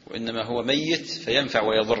وإنما هو ميت فينفع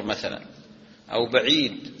ويضر مثلا، أو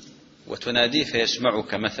بعيد وتناديه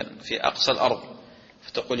فيسمعك مثلا في أقصى الأرض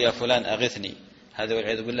فتقول يا فلان أغثني. هذا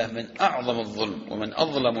والعياذ بالله من أعظم الظلم. ومن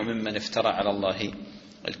أظلم ممن افترى على الله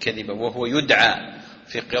الكذب وهو يدعى،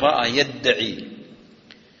 في قراءة يدعي،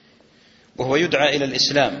 وهو يدعى إلى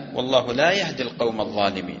الإسلام والله لا يهدي القوم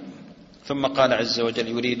الظالمين. ثم قال عز وجل: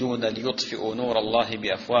 يريدون ليطفئوا نور الله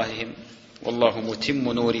بأفواههم والله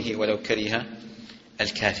متم نوره ولو كره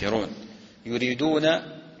الكافرون. يريدون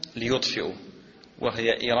ليطفئوا،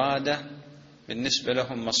 وهي إرادة بالنسبة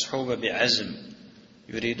لهم مصحوبة بعزم،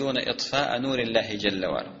 يريدون إطفاء نور الله جل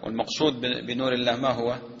وعلا. والمقصود بنور الله ما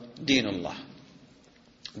هو؟ دين الله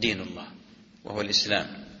وهو الإسلام.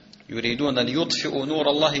 يريدون ليطفئوا نور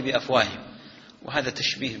الله بأفواههم، وهذا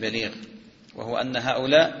تشبيه بليغ، وهو أن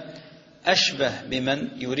هؤلاء أشبه بمن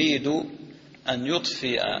يريد أن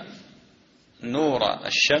يطفئ نور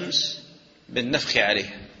الشمس بالنفخ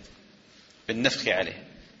عليه.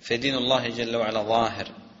 فدين الله جل وعلا ظاهر،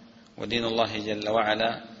 ودين الله جل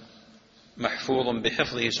وعلا محفوظ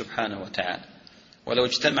بحفظه سبحانه وتعالى، ولو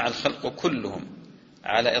اجتمع الخلق كلهم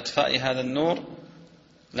على إطفاء هذا النور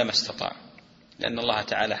لما استطاع، لأن الله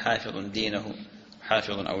تعالى حافظ دينه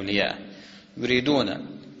حافظ أولياءه.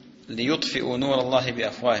 يريدون ليطفئوا نور الله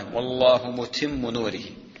بأفواههم والله متم نوره.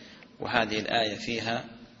 وهذه الآية فيها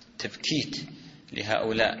تبكيت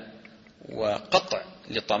لهؤلاء وقطع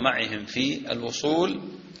لطمعهم في الوصول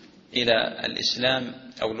إلى الإسلام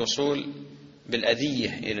أو الوصول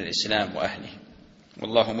بالأذية إلى الإسلام وأهله.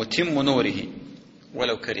 والله متم نوره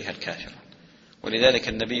ولو كره الكافر. ولذلك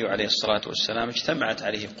النبي عليه الصلاة والسلام اجتمعت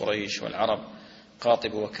عليه قريش والعرب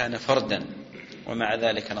قاطب وكان فردا، ومع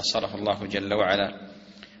ذلك نصره الله جل وعلا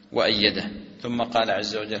وأيده. ثم قال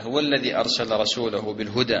عز وجل: هو الذي أرسل رسوله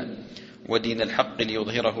بالهدى ودين الحق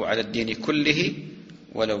ليظهره على الدين كله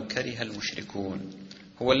ولو كره المشركون.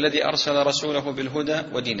 هو الذي أرسل رسوله بالهدى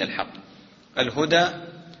ودين الحق. الهدى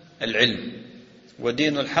العلم،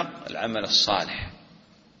 ودين الحق العمل الصالح.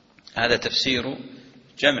 هذا تفسير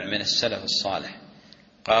جمع من السلف الصالح،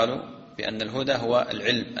 قالوا بأن الهدى هو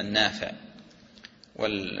العلم النافع،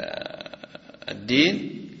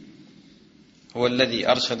 والدين هو الذي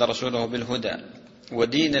أرسل رسوله بالهدى،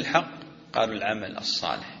 ودين الحق قالوا العمل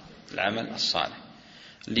الصالح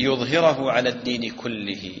ليظهره على الدين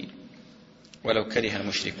كله ولو كره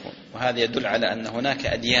المشركون. وهذا يدل على أن هناك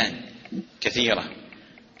أديان كثيرة،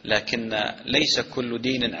 لكن ليس كل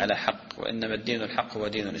دين على حق، وإنما الدين الحق هو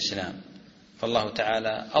دين الإسلام. فالله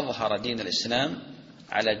تعالى أظهر دين الإسلام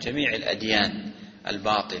على جميع الأديان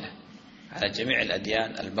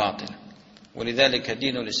الباطلة، ولذلك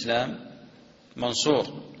دين الإسلام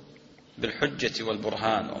منصور بالحجة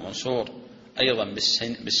والبرهان، ومنصور أيضا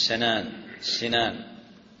بالسنان،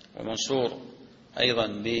 ومنصور أيضا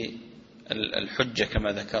بالحجة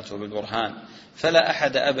كما ذكرت بالبرهان، فلا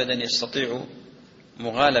أحد أبدا يستطيع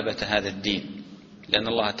مغالبة هذا الدين، لأن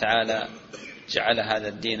الله تعالى جعل هذا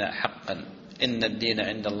الدين حقا. إن الدين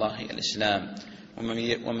عند الله الإسلام،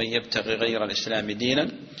 ومن يبتغي غير الإسلام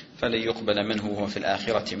دينا فلن يقبل منه وهو في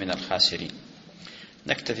الآخرة من الخاسرين.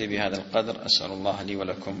 نكتفي بهذا القدر. أسأل الله لي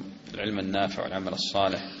ولكم العلم النافع والعمل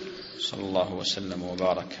الصالح. صلى الله وسلم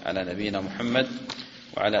وبارك على نبينا محمد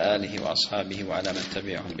وعلى آله وأصحابه وعلى من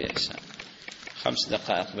تبعهم بإحسان. 5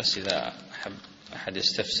 دقائق بس إذا أحب أحد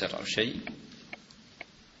يستفسر أو شيء.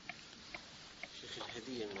 شيخ،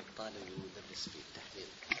 الهدية من الطالب للمدرس في التحليل.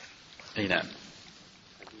 أي نعم.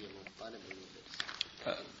 هدية من الطالب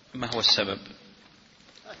للمدرس. ما هو السبب؟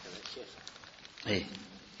 هكذا الشيخ. إيه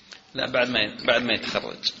لا، بعد ما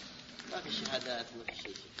يتخرج. ما في شهادات، ما في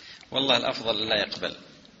شيء. والله الأفضل لا يقبل.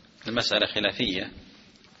 المسألة خلافية،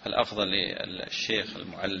 فالأفضل للشيخ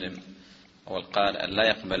المعلم أو القارئ أن لا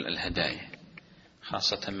يقبل الهدايا،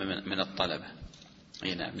 خاصة من الطلبة.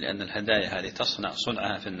 أي نعم، لأن الهدايا هذه تصنع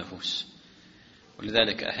صنعها في النفوس،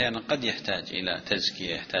 ولذلك أحيانا قد يحتاج إلى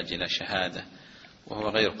تزكية، يحتاج إلى شهادة وهو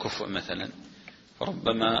غير كفء مثلا،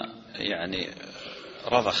 فربما يعني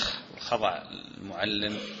رضخ وخضع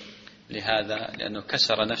المعلم لهذا لأنه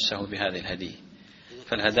كسر نفسه بهذه الهدية.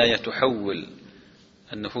 فالهدايا تحول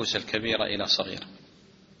النفوس الكبيرة إلى صغيرة.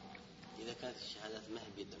 إذا كانت الشهادات ما هي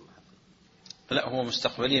بيد المحقق، لا، هو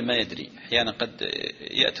مستقبليا ما يدري، أحيانا قد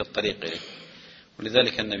يأتي الطريق إليه.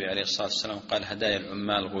 ولذلك النبي عليه الصلاة والسلام قال: هدايا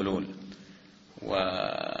العمال غلول.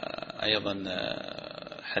 وأيضا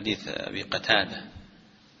حديث أبي قتادة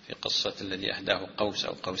في قصة الذي أهداه قوس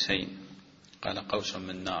أو قوسين، قال: قوس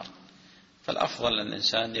من نار. فالأفضل أن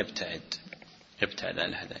الإنسان يبتعد عن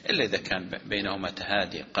الهدايا، إلا إذا كان بينهما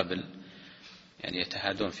تهادي قبل، يعني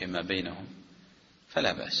يتهادون فيما بينهم،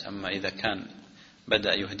 فلا بأس. أما إذا كان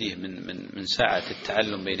بدأ يهديه من ساعة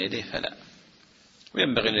التعلم بين يديه فلا.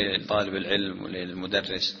 وينبغي لطالب العلم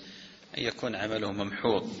وللمدرس أن يكون عمله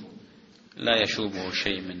ممحوظ، لا يشوبه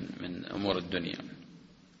شيء من أمور الدنيا.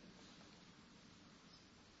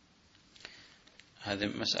 هذه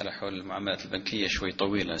مسألة حول المعاملات البنكية شوي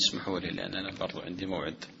طويلة، اسمحوا لي لأن أنا برضو عندي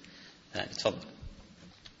موعد. تفضل.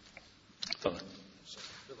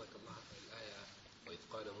 حفظك الله الآية: وإذ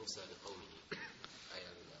قال موسى لقومه، الآية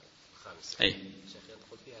 5. شيخ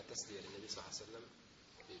يدخل فيها تسلية للنبي صلى الله عليه وسلم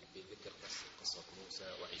بذكر قصة موسى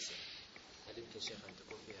وعيسى. هل يمكن شيخ أن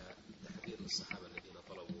تكون فيها تحذير للصحابة الذين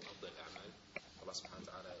طلبوا أفضل الأعمال؟ الله سبحانه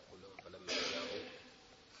وتعالى يقول لهم: فلما جاءوا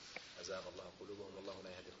أزاغ الله قلوبهم والله لا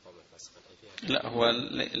يهدي القوم الفاسقين. لا، هو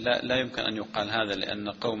لا يمكن أن يقال هذا، لأن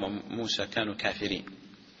قوم موسى كانوا كافرين.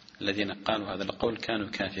 الذين قالوا هذا القول كانوا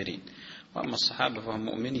كافرين، وأما الصحابة فهم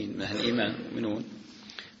مؤمنين من أهل الإيمان، مؤمنون،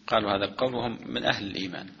 قالوا هذا القول وهم من أهل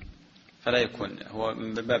الإيمان. فلا يكون هو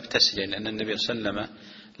من باب تسلية، لأن النبي صلى الله عليه وسلم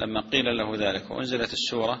لما قيل له ذلك وأنزلت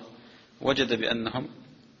السورة وجد بأنهم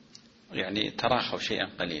يعني تراخوا شيئا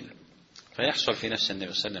قليلا، فيحصل في نفس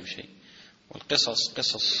النبي صلى الله عليه وسلم شيء.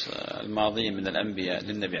 قصص الماضيين من الأنبياء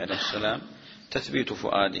للنبي عليه السلام تثبيت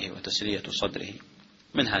فؤاده وتسلية صدره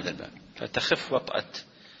من هذا الباب، فتخف وطأة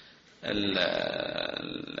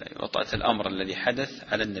الأمر الذي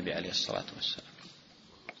حدث على النبي عليه الصلاة والسلام.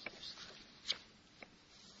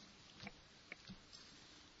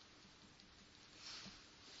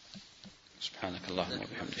 سبحانك اللهم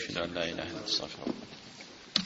وبحمدك، أشهد أن لا إله إلا أنت، أستغفرك.